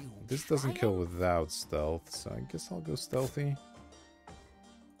 Now, this doesn't kill without stealth, so I guess I'll go stealthy.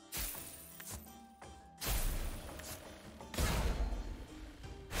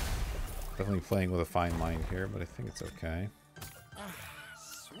 Definitely playing with a fine line here, but I think it's okay.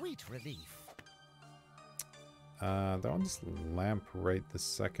 Sweet relief. That one's lamp right this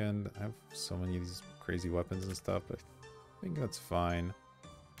second. I have so many of these crazy weapons and stuff, but I think that's fine.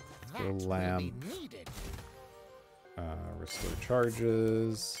 Let's go lamp. Restore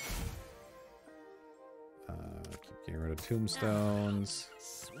charges. Keep getting rid of tombstones.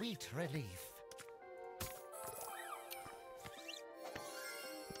 Sweet relief.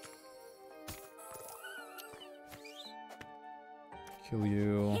 Kill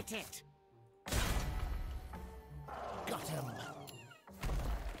you. Hit it. Got him.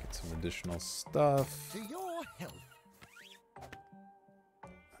 Get some additional stuff. To your health.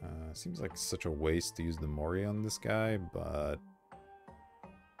 Seems like such a waste to use the Mori on this guy, but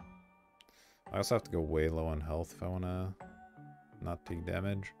I also have to go way low on health if I want to not take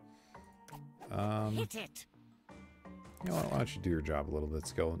damage. Hit it. You know what? Why don't you do your job a little bit,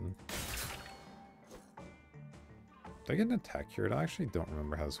 skeleton? Did I get an attack here? I actually don't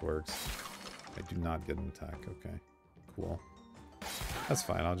remember how this works. I do not get an attack. Okay, cool. That's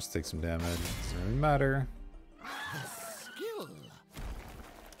fine. I'll just take some damage. Doesn't really matter. Skill.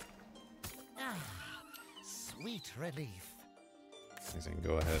 Sweet relief. I guess I can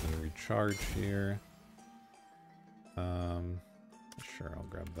go ahead and recharge here. Sure, I'll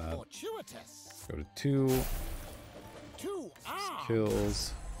grab that. Fortuitous. Go to 2. 2 arms.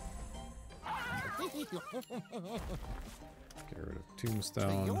 Kills. Get rid of To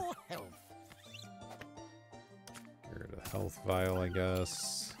tombstone. your health. Get rid of health vial, I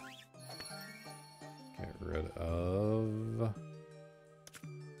guess. Get rid of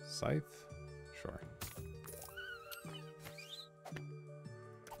scythe. Sure.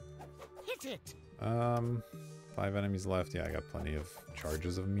 Hit it. 5 enemies left. Yeah, I got plenty of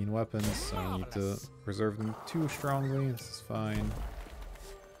charges of mean weapons, so I don't need to preserve them too strongly. This is fine.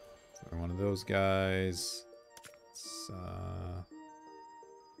 Another one of those guys. Let's,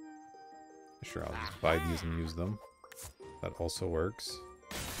 sure, I'll just buy these and use them. That also works.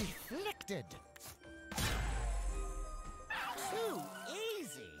 Deflected. Too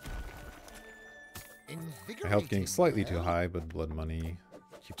easy. My health getting slightly too high, but blood money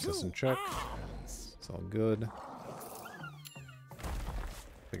keeps us in check. Arms. It's all good.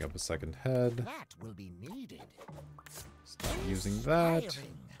 Pick up a second head. That will be needed. Stop using that.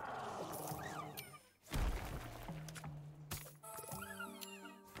 Inspiring.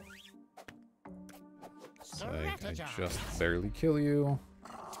 I just barely kill you.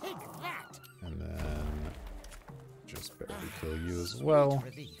 Take that. And then just barely kill you as well.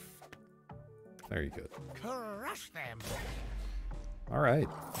 Relief. There you go. Crush them. Alright.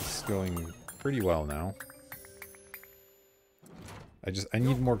 This is going pretty well now. I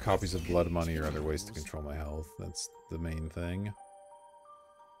need more copies of blood money or other ways to control my health. That's the main thing.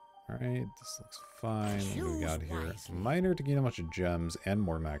 Alright, this looks fine. What do we got here? Miner to gain a bunch of gems and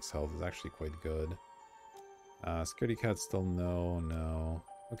more max health is actually quite good. Scaredy cat still no.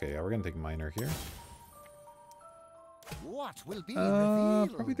 Okay, yeah, we're gonna take miner here. What will be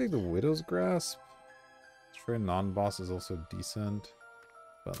revealed? Probably take the Widow's Grasp. For a non-boss is also decent.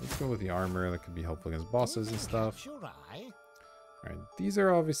 But let's go with the armor. That could be helpful against bosses and stuff. Alright, these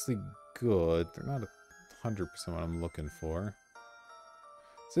are obviously good. They're not 100% what I'm looking for.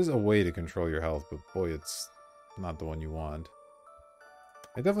 This is a way to control your health, but boy, it's not the one you want.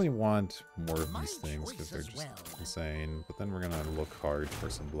 I definitely want more of these things because they're just insane. But then we're going to look hard for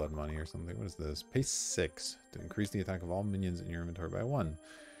some blood money or something. What is this? Pay 6 to increase the attack of all minions in your inventory by 1.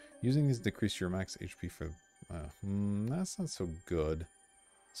 Using these decrease your max HP for... that's not so good.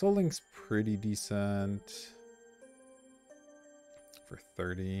 Soul Link's pretty decent. For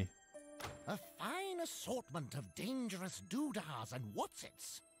 30. A fine assortment of dangerous doodahs and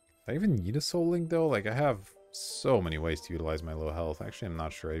whatsits. Do I even need a Soul Link though? Like I have so many ways to utilize my low health. Actually, I'm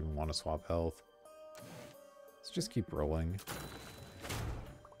not sure I even want to swap health. Let's just keep rolling.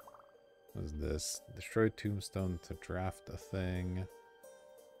 What is this? Destroy tombstone to draft a thing.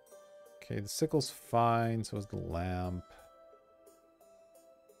 Okay, the sickle's fine, so is the lamp.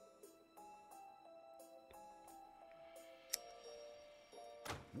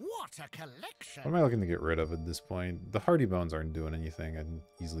 What a collection! What am I looking to get rid of at this point? The hardy bones aren't doing anything. I can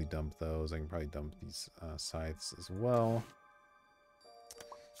easily dump those. I can probably dump these scythes as well.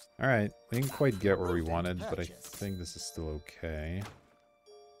 Alright, we didn't quite get where we wanted, but I think this is still okay.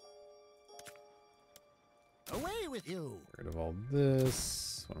 Away with you! Get rid of all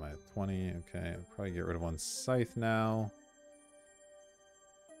this. What am I at? 20? Okay, I'll probably get rid of one scythe now.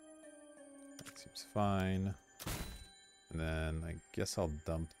 That seems fine. And then I guess I'll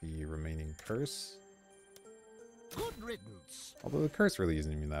dump the remaining curse. Good riddance. Although the curse really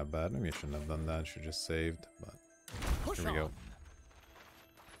isn't even that bad. Maybe I shouldn't have done that. Should have just saved. But here we go.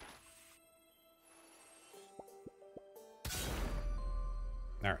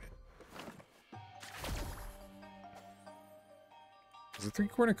 Alright. Is it 3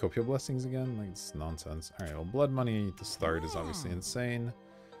 cornucopia blessings again? Like, it's nonsense. Alright, well, blood money to start is obviously insane.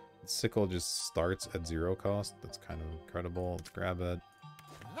 Sickle just starts at 0 cost. That's kind of incredible. Let's grab it.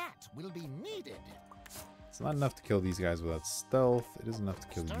 That will be needed. It's not enough to kill these guys without stealth. It is enough to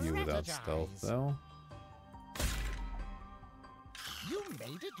kill you without stealth, though. You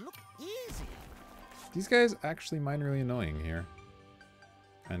made it look easy. These guys actually minorly annoying here.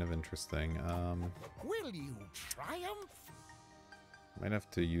 Kind of interesting. Will you triumph? Might have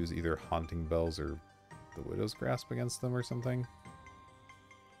to use either Haunting Bells or the Widow's Grasp against them or something.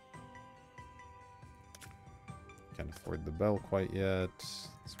 Can't afford the bell quite yet.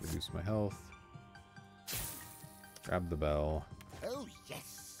 Let's reduce my health. Grab the bell. Oh,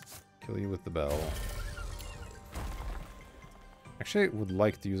 yes. Kill you with the bell. Actually, I would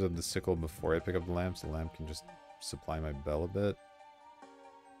like to use up the sickle before I pick up the lamp, so the lamp can just supply my bell a bit.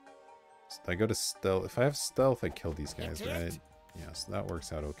 So I go to stealth. If I have stealth, I kill these guys, right? Yeah, so that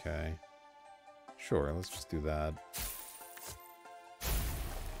works out okay. Sure, let's just do that.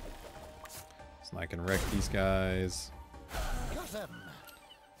 So I can wreck these guys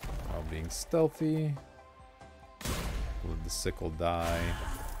while being stealthy. Let the sickle die.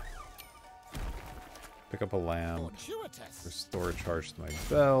 Pick up a lamp. Restore a charge to my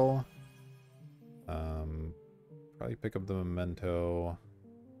bell. Probably pick up the memento.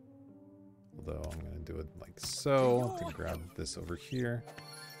 Although I'm going to do it like so to grab this over here.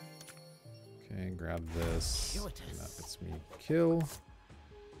 Okay, grab this. And that lets me kill.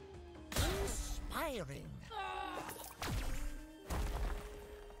 inspiring.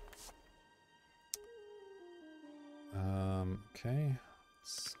 Okay.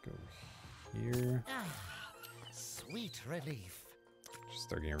 Let's go here. Sweet relief. Just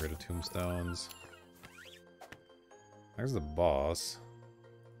start getting rid of tombstones. There's the boss.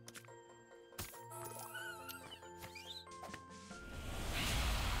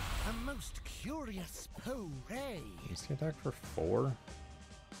 A most curious foray. Does he attack for 4?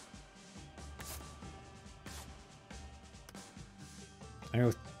 I mean,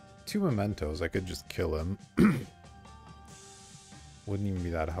 with 2 mementos, I could just kill him. Wouldn't even be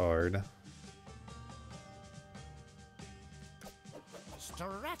that hard.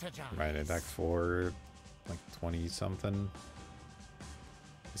 Strategize. Right, attack 4, like 20 something.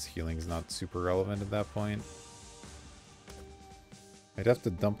 His healing's not super relevant at that point. I'd have to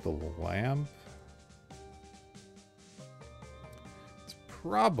dump the lamp. It's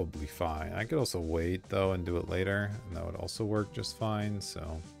probably fine. I could also wait though and do it later, and that would also work just fine,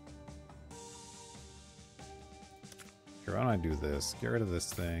 so. Here, why don't I do this? Get rid of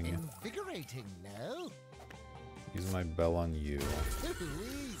this thing. Invigorating, no? Use my bell on you. Too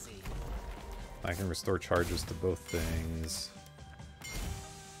easy. I can restore charges to both things.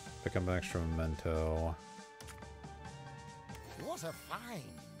 Pick up an extra memento. What a find.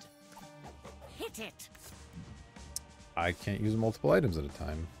 Hit it. I can't use multiple items at a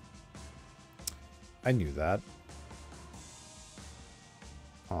time. I knew that.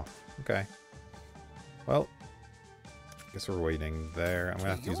 Oh, okay. Well, guess we're waiting there. I'm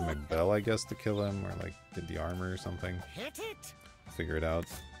gonna have to use my bell, I guess, to kill him, or like get the armor or something. Hit it. Figure it out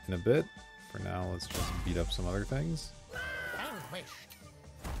in a bit. For now, let's just beat up some other things. Vanquished.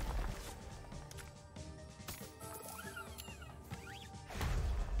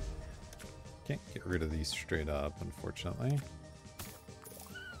 Can't get rid of these straight up, unfortunately.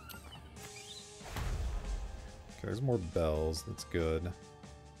 Okay, there's more bells. That's good.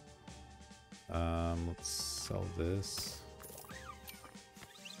 Let's sell this.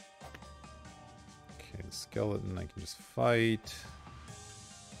 Okay, the skeleton I can just fight.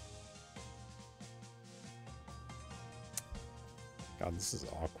 God, this is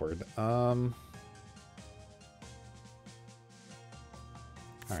awkward. Alright,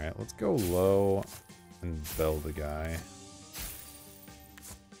 let's go low and bell the guy.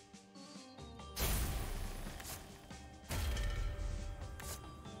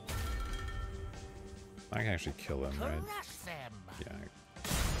 I can actually kill him, right? Crush them. Yeah.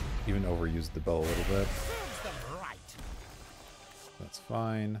 Even overused the bell a little bit. Serves them right. That's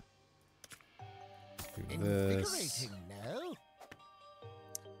fine. Do this. Invigorating, no?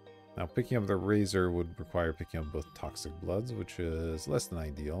 Now, picking up the razor would require picking up both toxic bloods, which is less than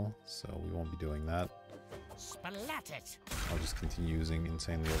ideal, so we won't be doing that. Splat it. I'll just continue using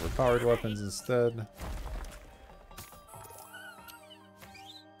insanely overpowered weapons instead.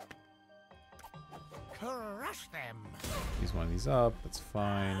 Crush them. Use one of these up, that's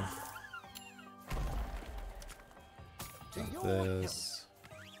fine. Got this.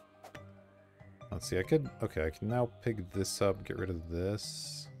 Let's see, I can now pick this up, get rid of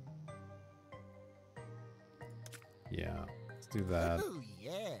this. Yeah, let's do that. Oh,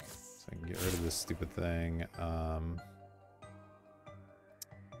 yes. So I can get rid of this stupid thing. And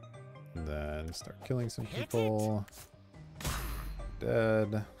then start killing some people.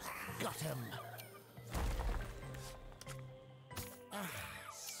 Dead. Got him.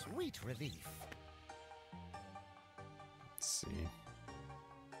 Sweet relief. Let's see.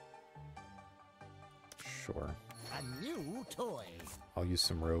 Sure. A new toy. I'll use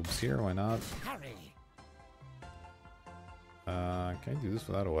some robes here, why not? Hurry. Can I do this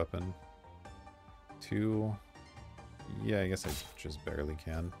without a weapon? 2. Yeah, I guess I just barely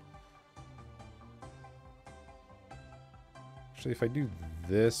can. Actually, if I do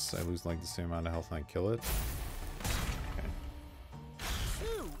this, I lose like the same amount of health and I kill it. Okay.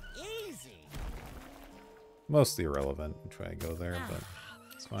 Too easy. Mostly irrelevant. I'll try to go there, but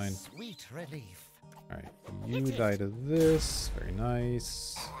it's fine. Sweet relief. Alright, you die to this. Very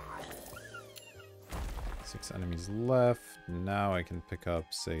nice. 6 enemies left. Now I can pick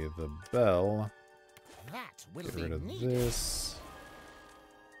up, say, the bell. That will Get be rid of needed. this.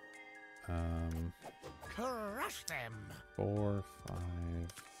 Crush them. 4, 5.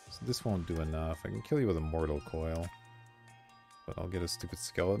 So this won't do enough. I can kill you with a mortal coil. But I'll get a stupid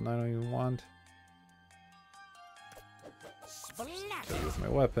skeleton I don't even want. Splat Kill you it. with my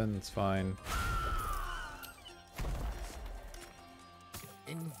weapon, it's fine.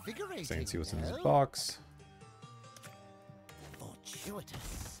 Invigorating. So I can see what's in this no? box.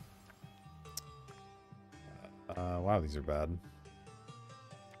 Fortuitous. Wow, these are bad.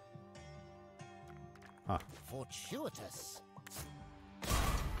 Huh. Fortuitous.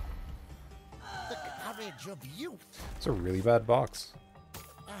 The courage of youth. It's a really bad box.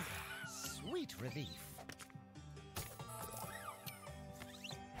 Sweet relief.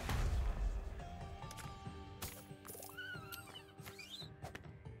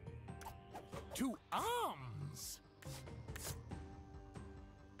 To arms.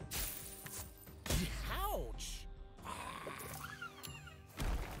 Ouch.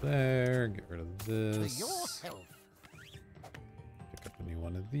 There, get rid of For this. your health. Pick up a new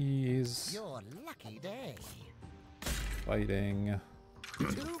one of these. Your lucky day. Fighting.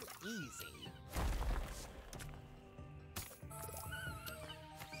 Too easy.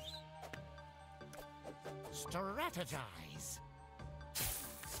 Strategize.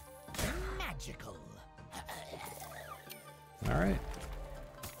 Magical. Alright,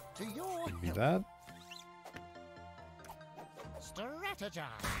 To your could be health. that.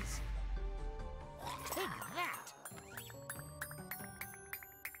 Strategize. Take that.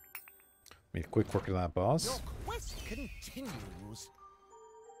 Make a quick work of that Your boss. quest continues.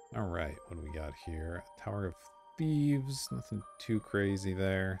 Alright, what do we got here? Tower of Thieves. Nothing too crazy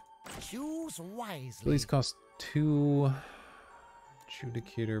there. Choose wisely. These cost 2.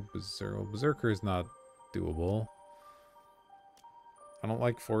 Judicator, Berserker is not doable. I don't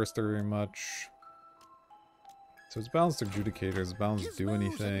like Forester very much. So it's balanced Adjudicators. Balanced do Gizmos and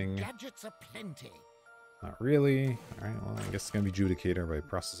anything. Gadgets aplenty. Not really. Alright, well, I guess it's going to be Judicator by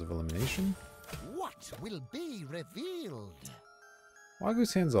process of elimination. What will be revealed?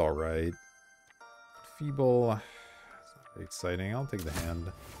 Wagu's hand's alright. Feeble. It's not very exciting. I'll take the hand.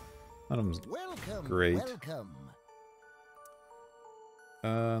 Adam's Welcome. great. Welcome.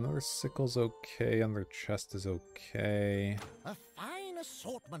 Another sickle's okay. Another chest is okay. A fine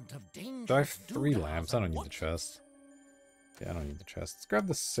assortment of dangerous. Do I have 3 doodahs lamps? I and don't need the what- chest. Yeah, I don't need the chest. Let's grab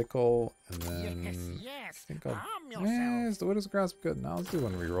the sickle and then Yes, I yes. think I'll. Arm Yeah, yourself. is the Widow's Grasp good? Now let's do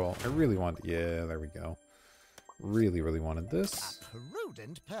one reroll. I really want. Yeah, there we go. Really wanted this. A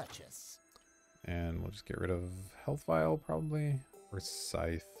prudent purchase. And we'll just get rid of Health Vial probably. Or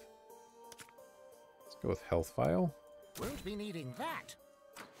Scythe. Let's go with Health Vial. Won't be needing that.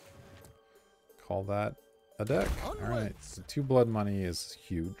 Call that a deck. Alright. Onwards. So 2 blood money is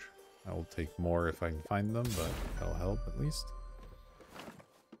huge. I will take more if I can find them, but that'll help at least.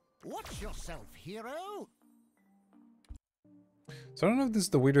 Watch yourself, hero. So I don't know if this is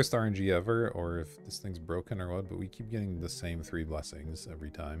the weirdest RNG ever, or if this thing's broken or what, but we keep getting the same 3 blessings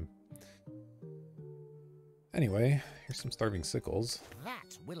every time. Anyway, here's some Starving Sickles.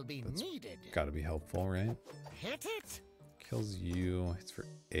 That will be That's needed. Gotta be helpful, right? Hit it. Kills you. It's for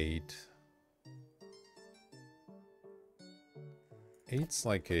 8. 8's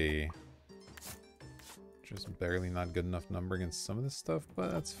like a just barely not good enough number against some of this stuff,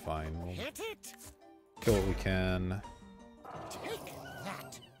 but that's fine. We'll Hit it. kill what we can. Take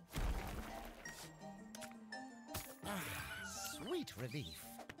that. Sweet relief.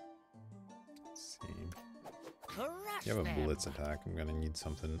 Let's see. Crush You have a them. blitz attack. I'm gonna need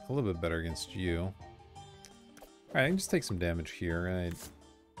something a little bit better against you. Alright, I can just take some damage here, right?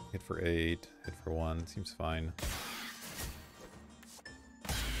 Hit for 8, hit for 1, seems fine.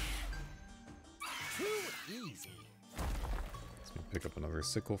 Too easy. Let's pick up another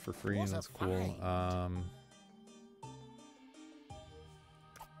sickle for free, What and a that's cool. find.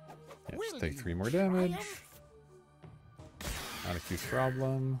 Yeah, Will just take you 3 more damage. triumph? Not a huge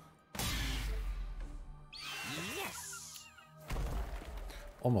problem. Yes.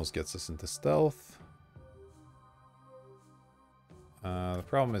 Almost gets us into stealth. The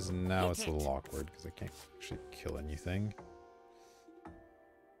problem is now Hit it's a little it. awkward because I can't actually kill anything.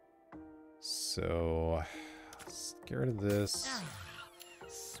 So, let's get rid of this.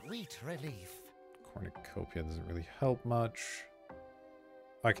 Sweet relief. Cornucopia doesn't really help much.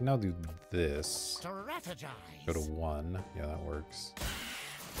 I can now do this. Strategize. Go to 1. Yeah, that works.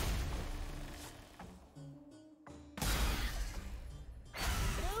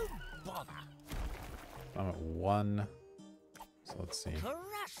 No bother. I'm at 1. So let's see.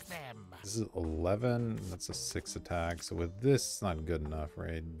 Crush them. This is 11. That's a 6 attack. So with this, it's not good enough,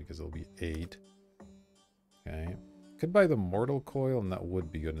 right? Because it'll be 8. Okay. Could buy the Mortal Coil, and that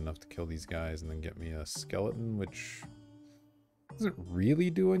would be good enough to kill these guys, and then get me a skeleton, which doesn't really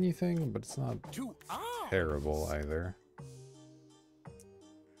do anything, but it's not To arms. terrible either.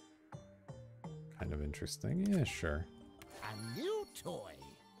 Kind of interesting. Yeah, sure. A new toy.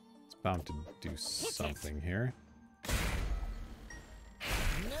 It's bound to do something here.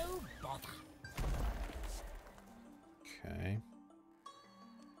 No bother. Okay.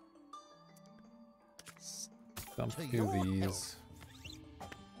 Let's dump To a few your of these. health.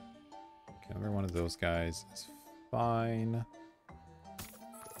 Another one of those guys is fine.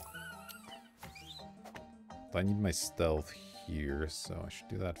 I need my stealth here, so I should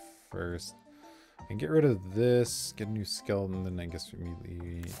do that first. And get rid of this, get a new skeleton, then I guess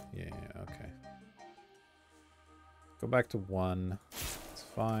immediately... Yeah, okay. Go back to 1. It's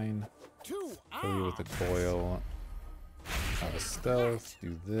fine. Kill you with the coil. Have a stealth.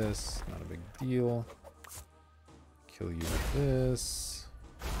 Do this. Not a big deal. Kill you with this.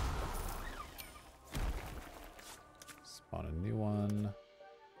 Spawn a new one.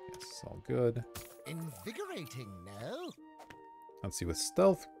 Yes, it's all good. Invigorating, no? Let's see, with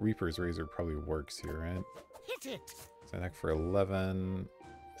stealth, Reaper's Razor probably works here, right? Hit it! So attack for 11,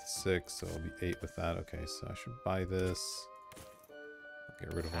 6, so it'll be 8 with that. Okay, so I should buy this. I'll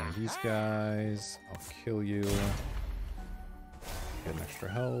get rid of one of these guys. I'll kill you. Get an extra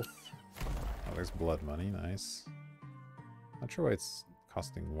health. Oh, there's blood money, nice. Not sure why it's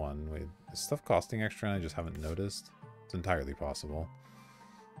costing 1. Wait, is stuff costing extra and I just haven't noticed? It's entirely possible.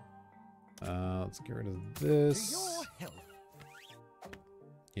 Let's get rid of this.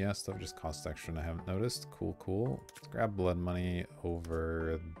 Yeah, stuff just costs extra and I haven't noticed. Cool, cool. Let's grab blood money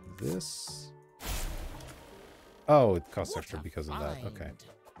over this. Oh, it costs extra because of that. Okay.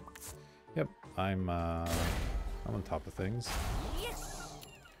 Yep, I'm on top of things.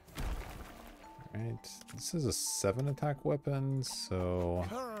 Alright, this is a 7 attack weapon, so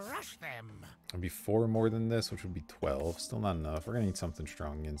Crush them. it'd be 4 more than this, which would be 12. Still not enough. We're gonna need something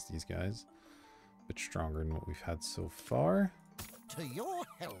strong against these guys. A bit stronger than what we've had so far. To your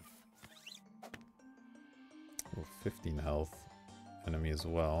health. Oh, 15 health. Enemy as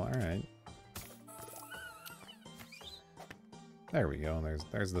well. Alright. There we go.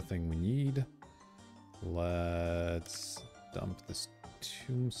 There's the thing we need. Let's dump this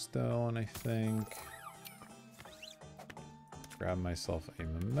tombstone, I think. Grab myself a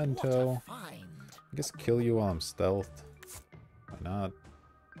memento. I guess kill you while I'm stealthed. Why not?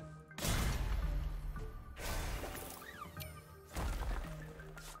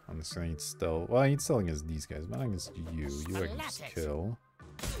 I'm just gonna need stealth. Well, I need stealth against these guys, but not against you. You I can just kill.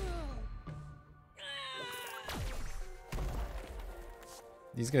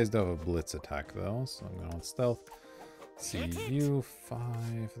 These guys don't have a blitz attack though, so I'm gonna want stealth. Let's see, you 5,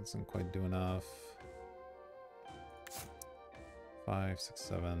 that doesn't quite do enough. 5, 6,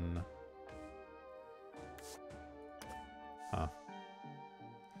 7. Huh.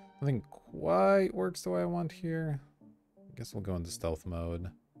 Nothing quite works the way I want here. I guess we'll go into stealth mode.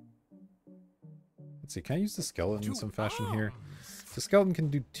 Let's see, can I use the skeleton in some fashion here? The skeleton can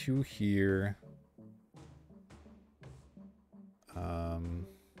do 2 here.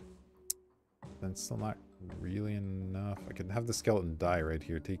 Then still not really enough. I can have the skeleton die right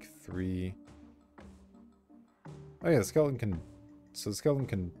here. Take 3. Oh yeah, the skeleton can... So the skeleton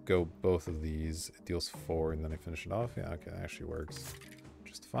can go both of these. It deals 4 and then I finish it off. Yeah, okay, that actually works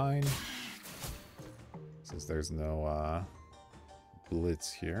just fine. Since there's no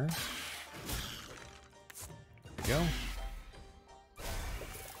blitz here. There we go.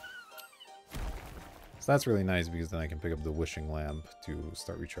 So that's really nice because then I can pick up the wishing lamp to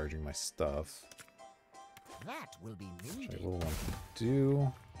start recharging my stuff. That will be needed. Which I will want to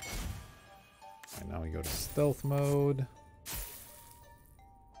do. Alright, now we go to stealth mode.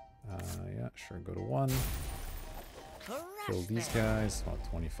 Yeah, sure, go to 1. Kill these guys. Well,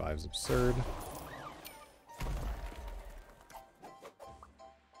 25 is absurd.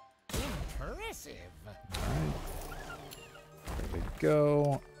 Impressive. Alright. There we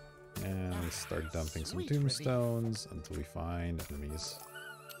go. And we start dumping some tombstones until we find enemies.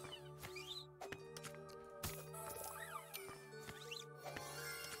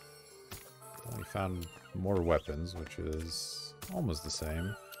 We found more weapons, which is almost the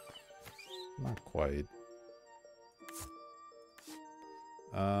same. Not quite.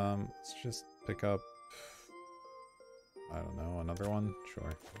 Let's just pick up, I don't know, another one?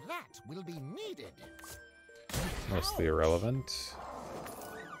 Sure. That will be needed. Mostly irrelevant.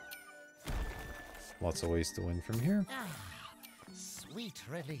 Lots of ways to win from here. Sweet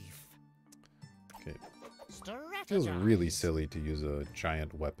relief. Okay. Feels really silly to use a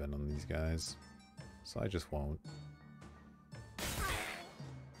giant weapon on these guys, so I just won't.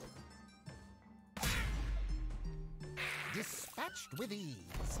 Dispatched with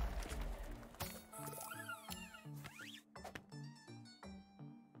ease.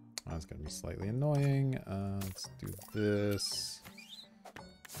 That's gonna be slightly annoying. Let's do this,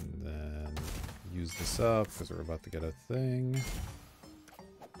 and then use this up because we're about to get a thing.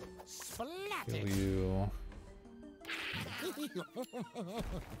 Kill you. Get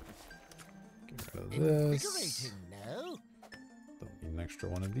rid of this. No? Don't need an extra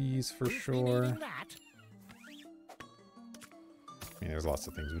one of these for Who's been sure. eating that? I mean, there's lots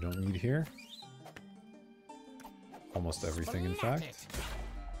of things we don't need here. Almost everything, in fact. Splendid.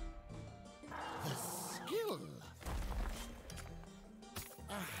 The skill.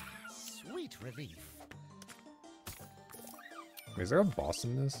 Ah, sweet relief. Wait, is there a boss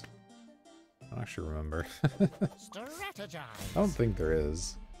in this? I don't actually remember. Strategize. I don't think there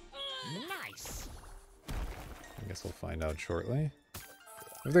is. Nice. I guess we'll find out shortly.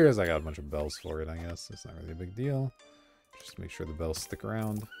 If there is, I got a bunch of bells for it, I guess. It's not really a big deal. Just make sure the bells stick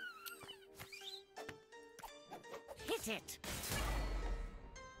around. Hit it.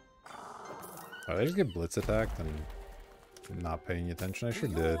 Oh, I just get blitz attacked and not paying attention. I sure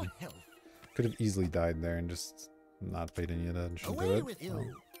To did. your health. Could have easily died there and just not paid any attention to Away it. with you. Well,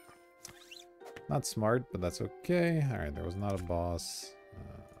 not smart, but that's okay. Alright, there was not a boss.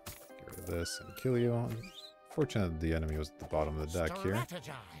 Get rid of this and kill you. Fortunate the enemy was at the bottom of the deck here.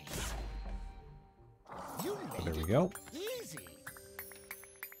 Strategize. You But made there we it go. look easy.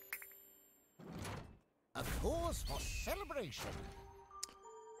 A cause for celebration.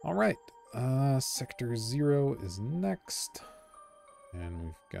 Alright, Sector 0 is next.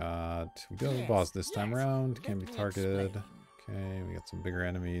 And we do have a boss this time around. Can't be Let me targeted. explain. Okay, we got some bigger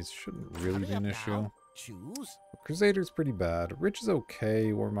enemies. Shouldn't really be Hurry an up issue. now. Choose. Crusader's pretty bad. Rich is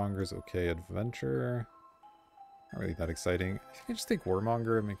okay. Warmonger's okay. Adventure. Not really that exciting. I think I just take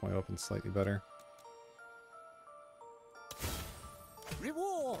Warmonger and make my weapons slightly better.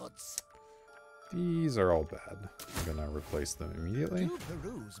 Rewards. These are all bad. I'm gonna replace them immediately To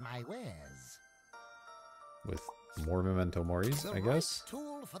peruse my wares. with more Memento Moris, The I guess. right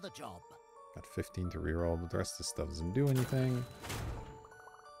tool for the job. Got 15 to reroll, but the rest of the stuff doesn't do anything.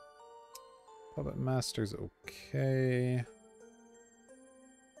 Puppet Master's okay.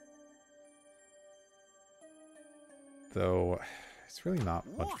 Though, it's really not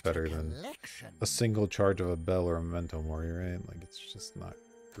much What better a than collection. a single charge of a bell or a Memento Mori, right? Like, it's just not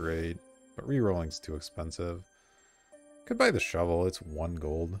great. But rerolling's too expensive. Could buy the shovel, it's 1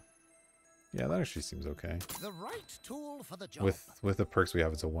 gold. Yeah, that actually seems okay. The right tool for the job. With the perks we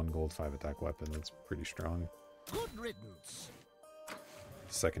have, it's a 1 gold 5 attack weapon. That's pretty strong. Good riddance.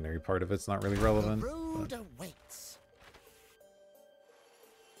 The secondary part of it's not really The relevant. road But... awaits.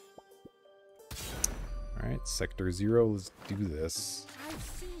 Alright, Sector 0, let's do this. I've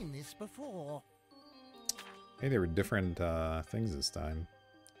seen this before. Hey, there were different things this time.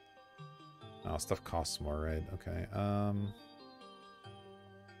 Oh, stuff costs more, right? Okay,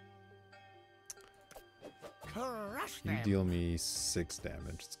 Crush you them. deal me 6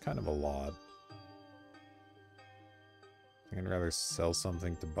 damage. It's kind of a lot. I think I'd rather sell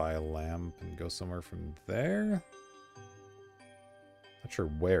something to buy a lamp and go somewhere from there. Not sure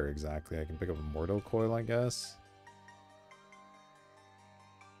where exactly. I can pick up a Mortal Coil, I guess.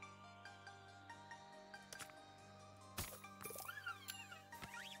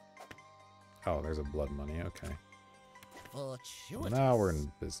 Oh, there's a blood money. Okay. Fortuitous. Now we're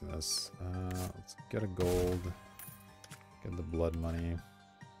in business. Let's get a gold. Get the blood money.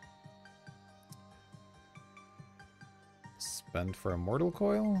 Spend for a Mortal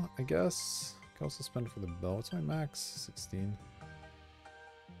Coil, I guess. Can also spend for the bell. What's my max? 16.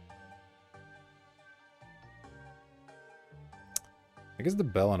 I guess the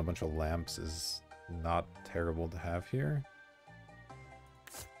bell and a bunch of lamps is not terrible to have here.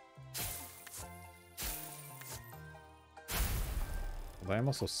 Although I'm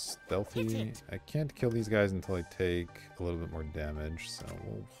also stealthy. I can't kill these guys until I take a little bit more damage, so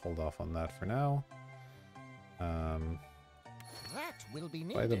we'll hold off on that for now. That will be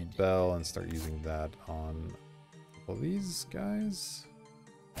Buy the needed. bell and start using that on all these guys.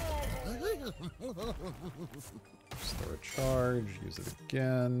 Store a charge, use it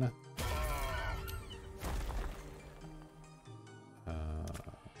again.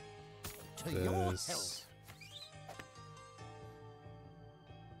 To your health. This.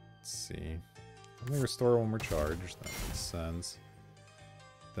 Let's see. Let me restore one more charge. That makes sense.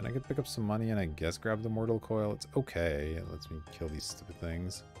 Then I could pick up some money and I guess grab the Mortal Coil. It's okay. It lets me kill these stupid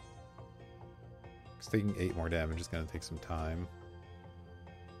things. Because taking 8 more damage is going to take some time.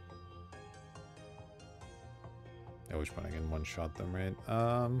 At which point I can one-shot them, right?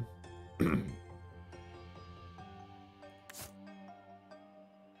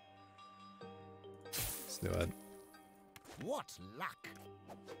 Let's do it. What luck!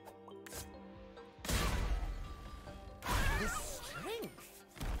 The strength!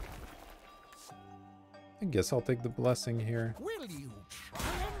 I guess I'll take the blessing here. Will you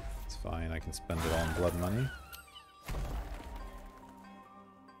triumph? It's fine. I can spend it all in blood money.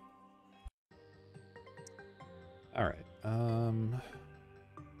 Alright,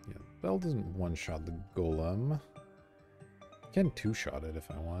 Bell doesn't one-shot the golem. I can two-shot it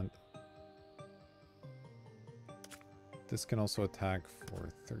if I want. This can also attack for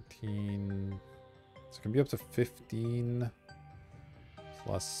 13. So it can be up to 15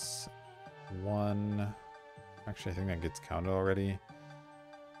 plus 1. Actually, I think that gets counted already.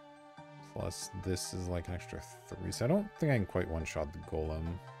 Plus this is like an extra 3. So I don't think I can quite one-shot the golem.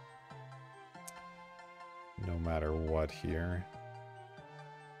 No matter what here.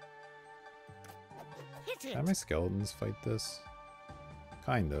 Can my skeletons fight this?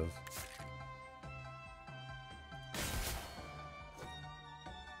 Kind of.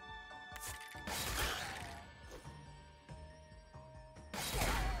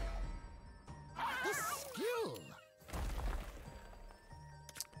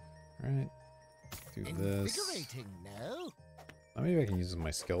 Alright. Do this. Maybe I can use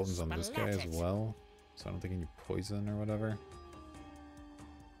my skeletons on this guy as well. So I don't take any poison or whatever.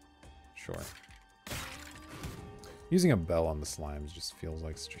 Sure. Using a bell on the slimes just feels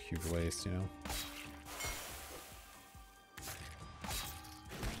like such a huge waste, you know?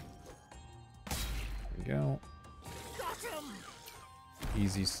 There we go.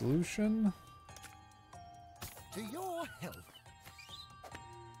 Easy solution. To your health.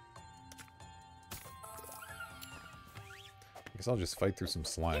 I guess I'll just fight through some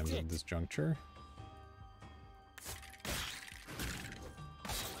slimes at this juncture.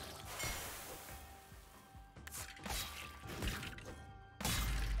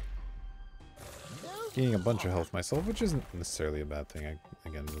 Gaining a bunch of health myself, which isn't necessarily a bad thing.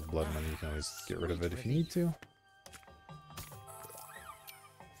 Again, with blood money, you can always get rid of it if you need to.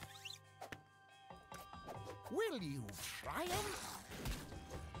 Will you triumph?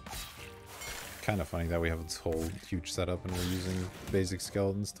 Kind of funny that we have this whole huge setup and we're using basic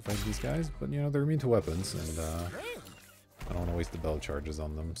skeletons to fight these guys, but you know, they're immune to weapons, and I don't want to waste the bell charges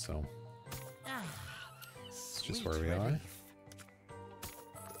on them, so it's just where we are.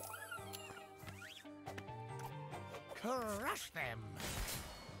 Crush them.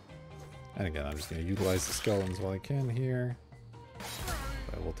 And again, I'm just going to utilize the skeletons while I can here.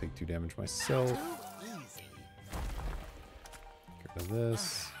 I will take 2 damage myself. Get rid of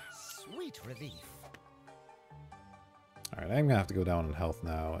this. Sweet relief. Alright, I'm going to have to go down in health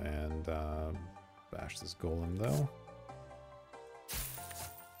now and bash this golem, though.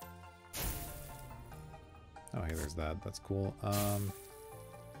 Oh, hey, there's that. That's cool.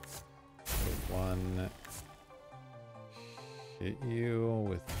 One... hit you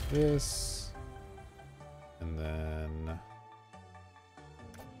with this, and then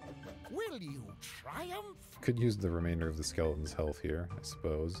will you triumph? Could use the remainder of the skeleton's health here, I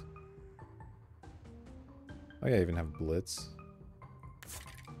suppose. Oh yeah, I even have blitz.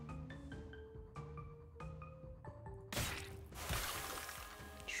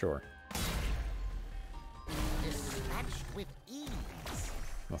 Sure. Dispatched with ease.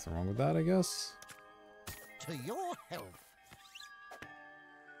 Nothing wrong with that, I guess. To your health.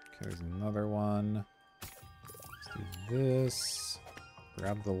 Okay, there's another one. Let's do this.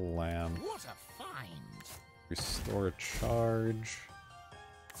 Grab the lamp. What a find! Restore a charge.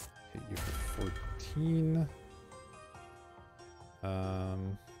 Hit you for 14.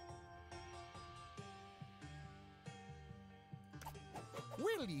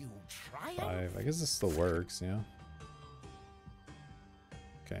 Will you triumph? 5. I guess this still works, yeah.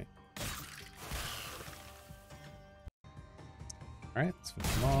 Okay. Alright, let's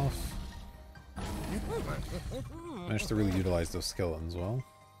finish them off. Managed to really utilize those skeletons well.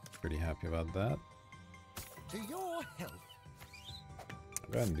 Pretty happy about that. To your health.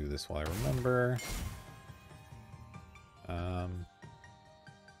 I'll go ahead and do this while I remember.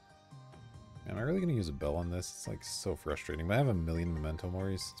 Am I really going to use a bell on this? It's like so frustrating. But I have a million memento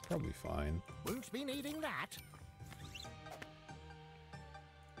moris. It's probably fine. Won't be needing that.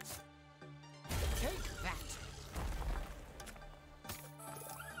 Take that.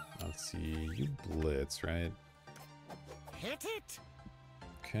 Let's see. You blitz, right? Hit it.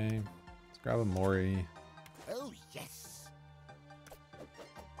 Okay. Let's grab a Mori. Oh yes.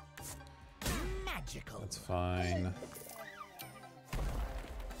 Magical. That's fine.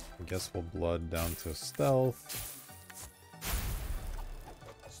 I guess we'll blood down to stealth.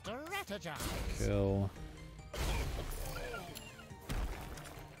 Strategize. Kill.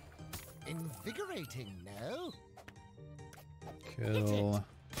 Invigorating, no? Kill.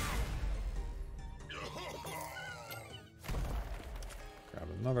 Grab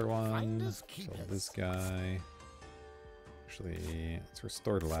another one. Kill this guy. Actually, let's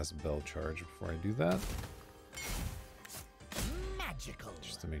restore the last bell charge before I do that. Magical.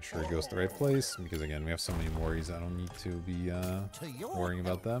 Just to make sure it goes to the right place, because again, we have so many Moris, I don't need to be worrying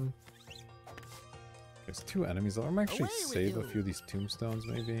about them. There's 2 enemies. I'm actually Away with save a you. few of these tombstones,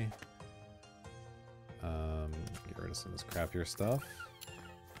 maybe. Get rid of some of this crappier stuff.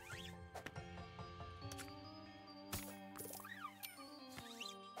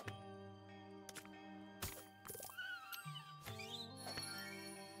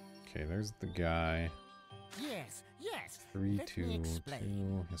 Okay, there's the guy. Yes, yes. 3, Let 2, me 2.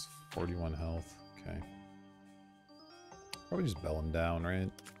 explain. He has 41 health. Okay. Probably just bell him down, right?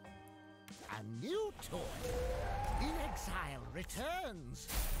 A new toy. The exile returns.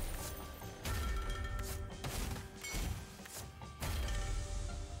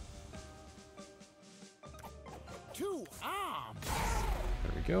 Two arms.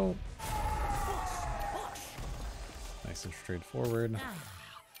 There we go. Push. Nice and straightforward. Ah,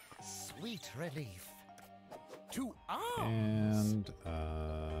 sweet relief. Two arms. And,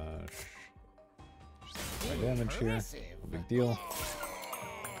 just my damage here. Impressive. No big deal.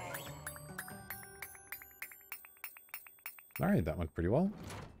 Alright, that went pretty well.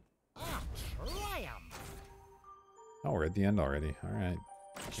 Ah, triumph. Oh, we're at the end already. Alright.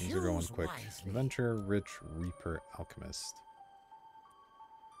 Things are going Choose quick. wisely. Adventure, Rich, Reaper, Alchemist.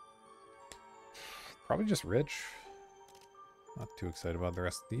 Probably just Rich. Not too excited about the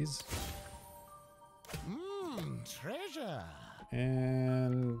rest of these. Treasure.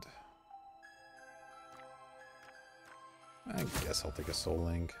 And I guess I'll take a Soul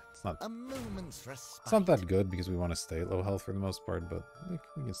Link. It's not A moment's respite. It's not that good because we want to stay at low health for the most part, but we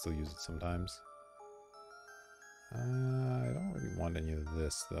can still use it sometimes. I don't really want any of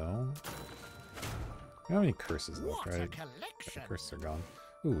this, though. We don't have any curses, though, What a right? collection. The curses are gone.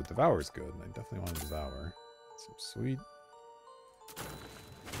 Ooh, Devour's good. I definitely want to Devour. Seems sweet.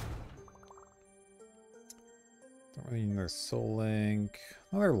 Don't really need their Soul Link.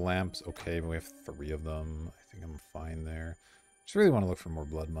 Another Lamp's okay, but we have 3 of them. I think I'm fine there. Just really want to look for more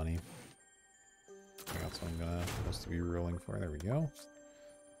blood money. I think that's what I'm gonna supposed to be rolling for. There we go.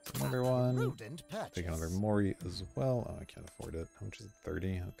 Another one. Prudent purchase. Take another Mori as well. Oh, I can't afford it. How much is it?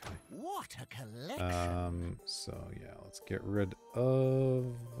 30? Okay. What a collection. So yeah, let's get rid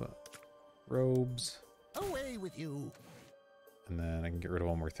of robes. Away with you. And then I can get rid of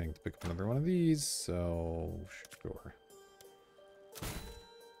one more thing to pick up another one of these. So sure.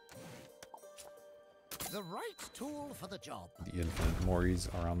 The right tool for the job. The infinite Moris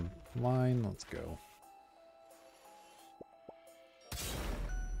are online. Let's go.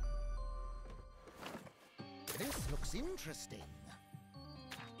 This looks interesting.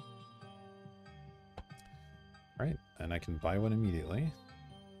 Right, and I can buy one immediately.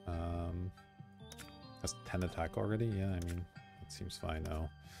 That's 10 attack already. Yeah, I mean, that seems fine now.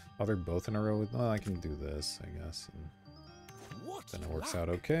 Oh, they're both in a row with. Well, I can do this, I guess. And What then it works luck. out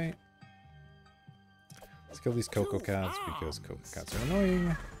okay. Let's kill these Cocoa Cats because Cocoa Cats are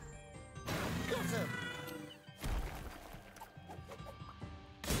annoying. Got him.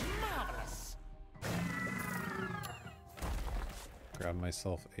 Marvelous. Grab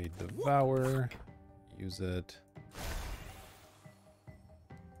myself a Devour. Use it.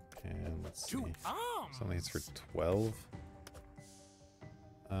 And let's see. Two arms. Something hits for 12.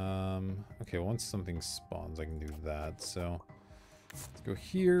 Okay, once something spawns, I can do that. So let's go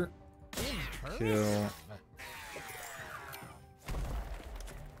here. Kill.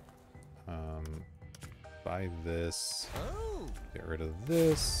 Buy this. Oh, Get rid of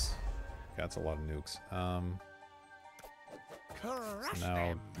this. Okay, that's a lot of nukes. crush Now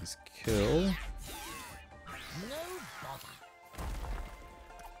them. these kill. No bother.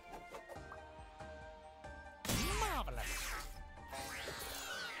 Marvelous.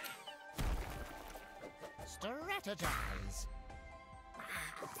 Strategize.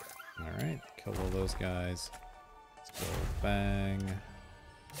 Alright, kill all those guys. Let's go bang.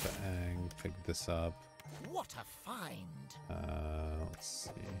 Bang. Pick this up. What a find. Let's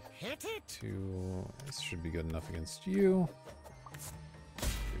see. Hit it. 2. This should be good enough against you.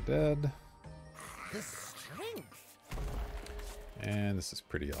 You're dead. The strength. And this is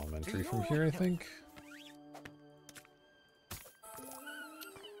pretty elementary from here, I think.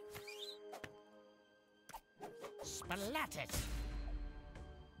 Splat it.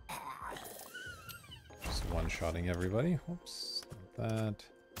 Just one-shotting everybody. Whoops. Not that.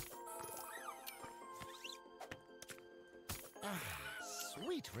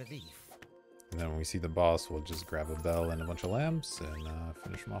 Sweet relief. And then when we see the boss, we'll just grab a bell and a bunch of lamps and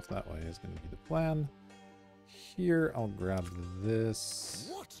finish him off that way is going to be the plan. Here, I'll grab this.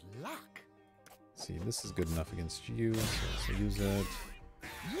 What luck. See, this is good enough against you, so let's use it.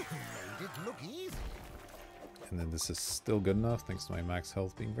 You made it look easy. And then this is still good enough, thanks to my max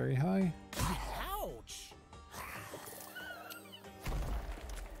health being very high. Ouch.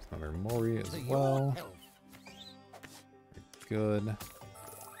 Another Mori as To your well. health. good.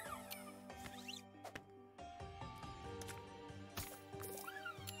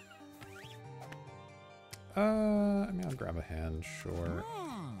 I mean, I'll grab a hand, sure.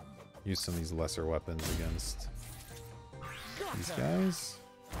 Use some of these lesser weapons against these guys.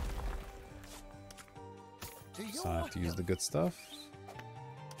 So I have to use the good stuff.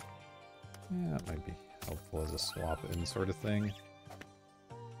 Yeah, that might be helpful as a swap in sort of thing.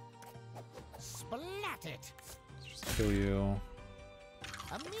 Splat it. Let's just kill you.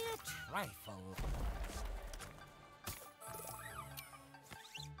 A mere trifle.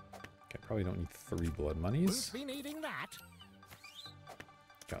 Okay, probably don't need 3 blood monies. Who's been eating that?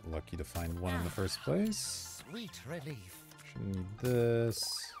 Got lucky to find one in the first place. Sweet relief. Shouldn't need this.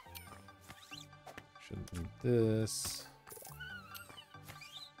 Shouldn't need this.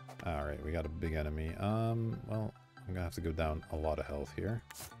 Alright, we got a big enemy. Well, I'm gonna have to go down a lot of health here.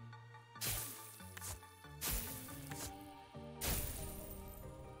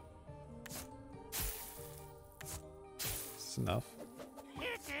 Is this enough?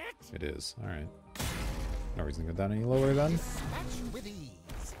 It is. Alright. No reason to go down any lower then. Dispatch with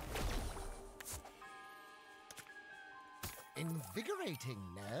ease. Invigorating,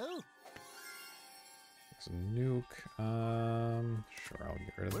 no? There's a nuke. Sure, I'll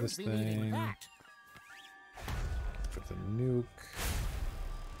get rid of this thing. Put the nuke.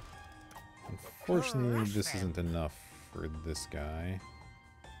 Unfortunately, this isn't enough for this guy.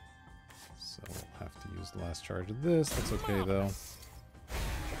 So we'll have to use the last charge of this. That's okay, though.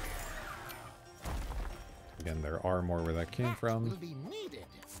 Again, there are more where that came from.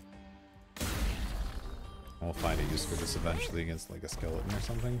 We'll find a use for this eventually against like a skeleton or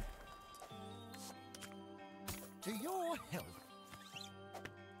something. To your health.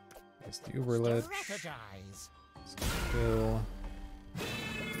 It's the Uber Lich. Kill.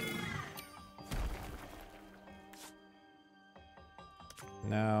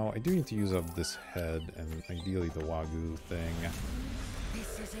 Now, I do need to use up this head and ideally the Wagyu thing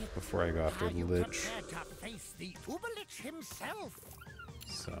before I go after the Lich.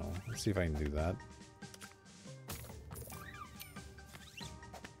 So, let's see if I can do that.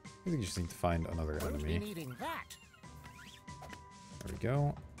 I think you just need to find another enemy. There we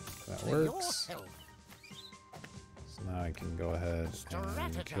go. That works. So now I can go ahead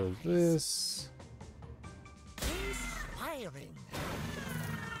and kill this.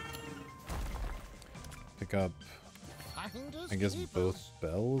 Pick up, I guess, both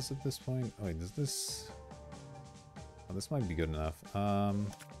bells at this point. Oh wait, does this... Oh, this might be good enough. And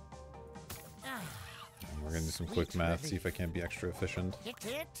we're gonna do some quick math, see if I can't be extra efficient.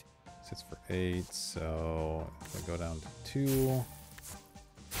 Sits for 8, so if I go down to 2,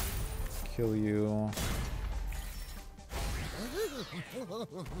 kill you.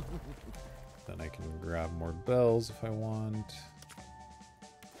 Then I can grab more bells if I want.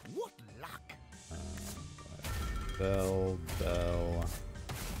 What luck! Bell.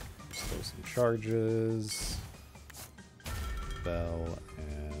 Just throw some charges. Bell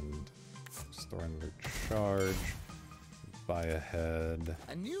and store another charge. Buy a head.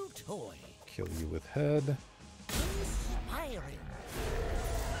 A new toy. Kill you with head. Inspiring.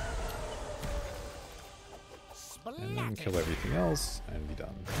 And then kill everything else and be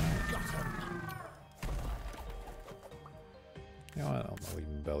done. You know what? I'll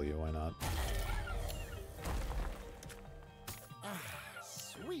even bell you, why not?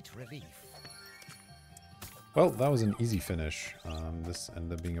 Sweet relief. Well, that was an easy finish. This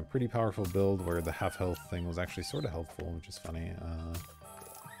ended up being a pretty powerful build where the half health thing was actually sort of helpful, which is funny. I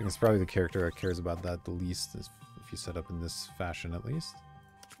think it's probably the character that cares about that the least, if you set up in this fashion at least.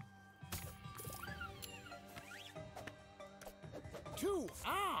 2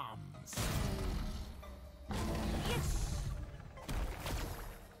 arms. Yes.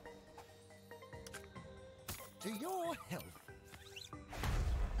 To your health.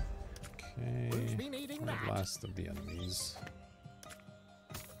 Okay, the last of the enemies.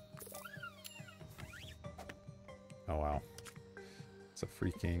 Oh wow. It's a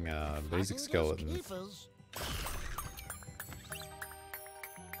freaking basic skeleton.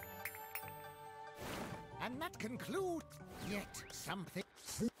 And that concludes yet something.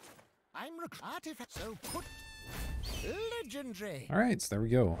 I'm artifact, so put legendary. Alright, so there we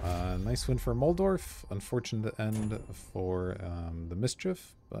go. Nice win for Muldorf. Unfortunate end for the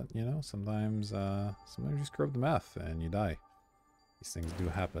Mischief, but you know, sometimes you screw up the math and you die. These things do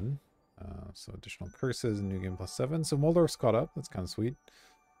happen. So additional curses and new game +7. So Muldorf's caught up. That's kind of sweet.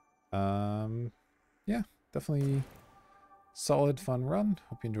 Yeah, definitely solid, fun run.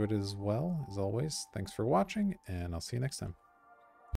 Hope you enjoyed it as well. As always, thanks for watching, and I'll see you next time.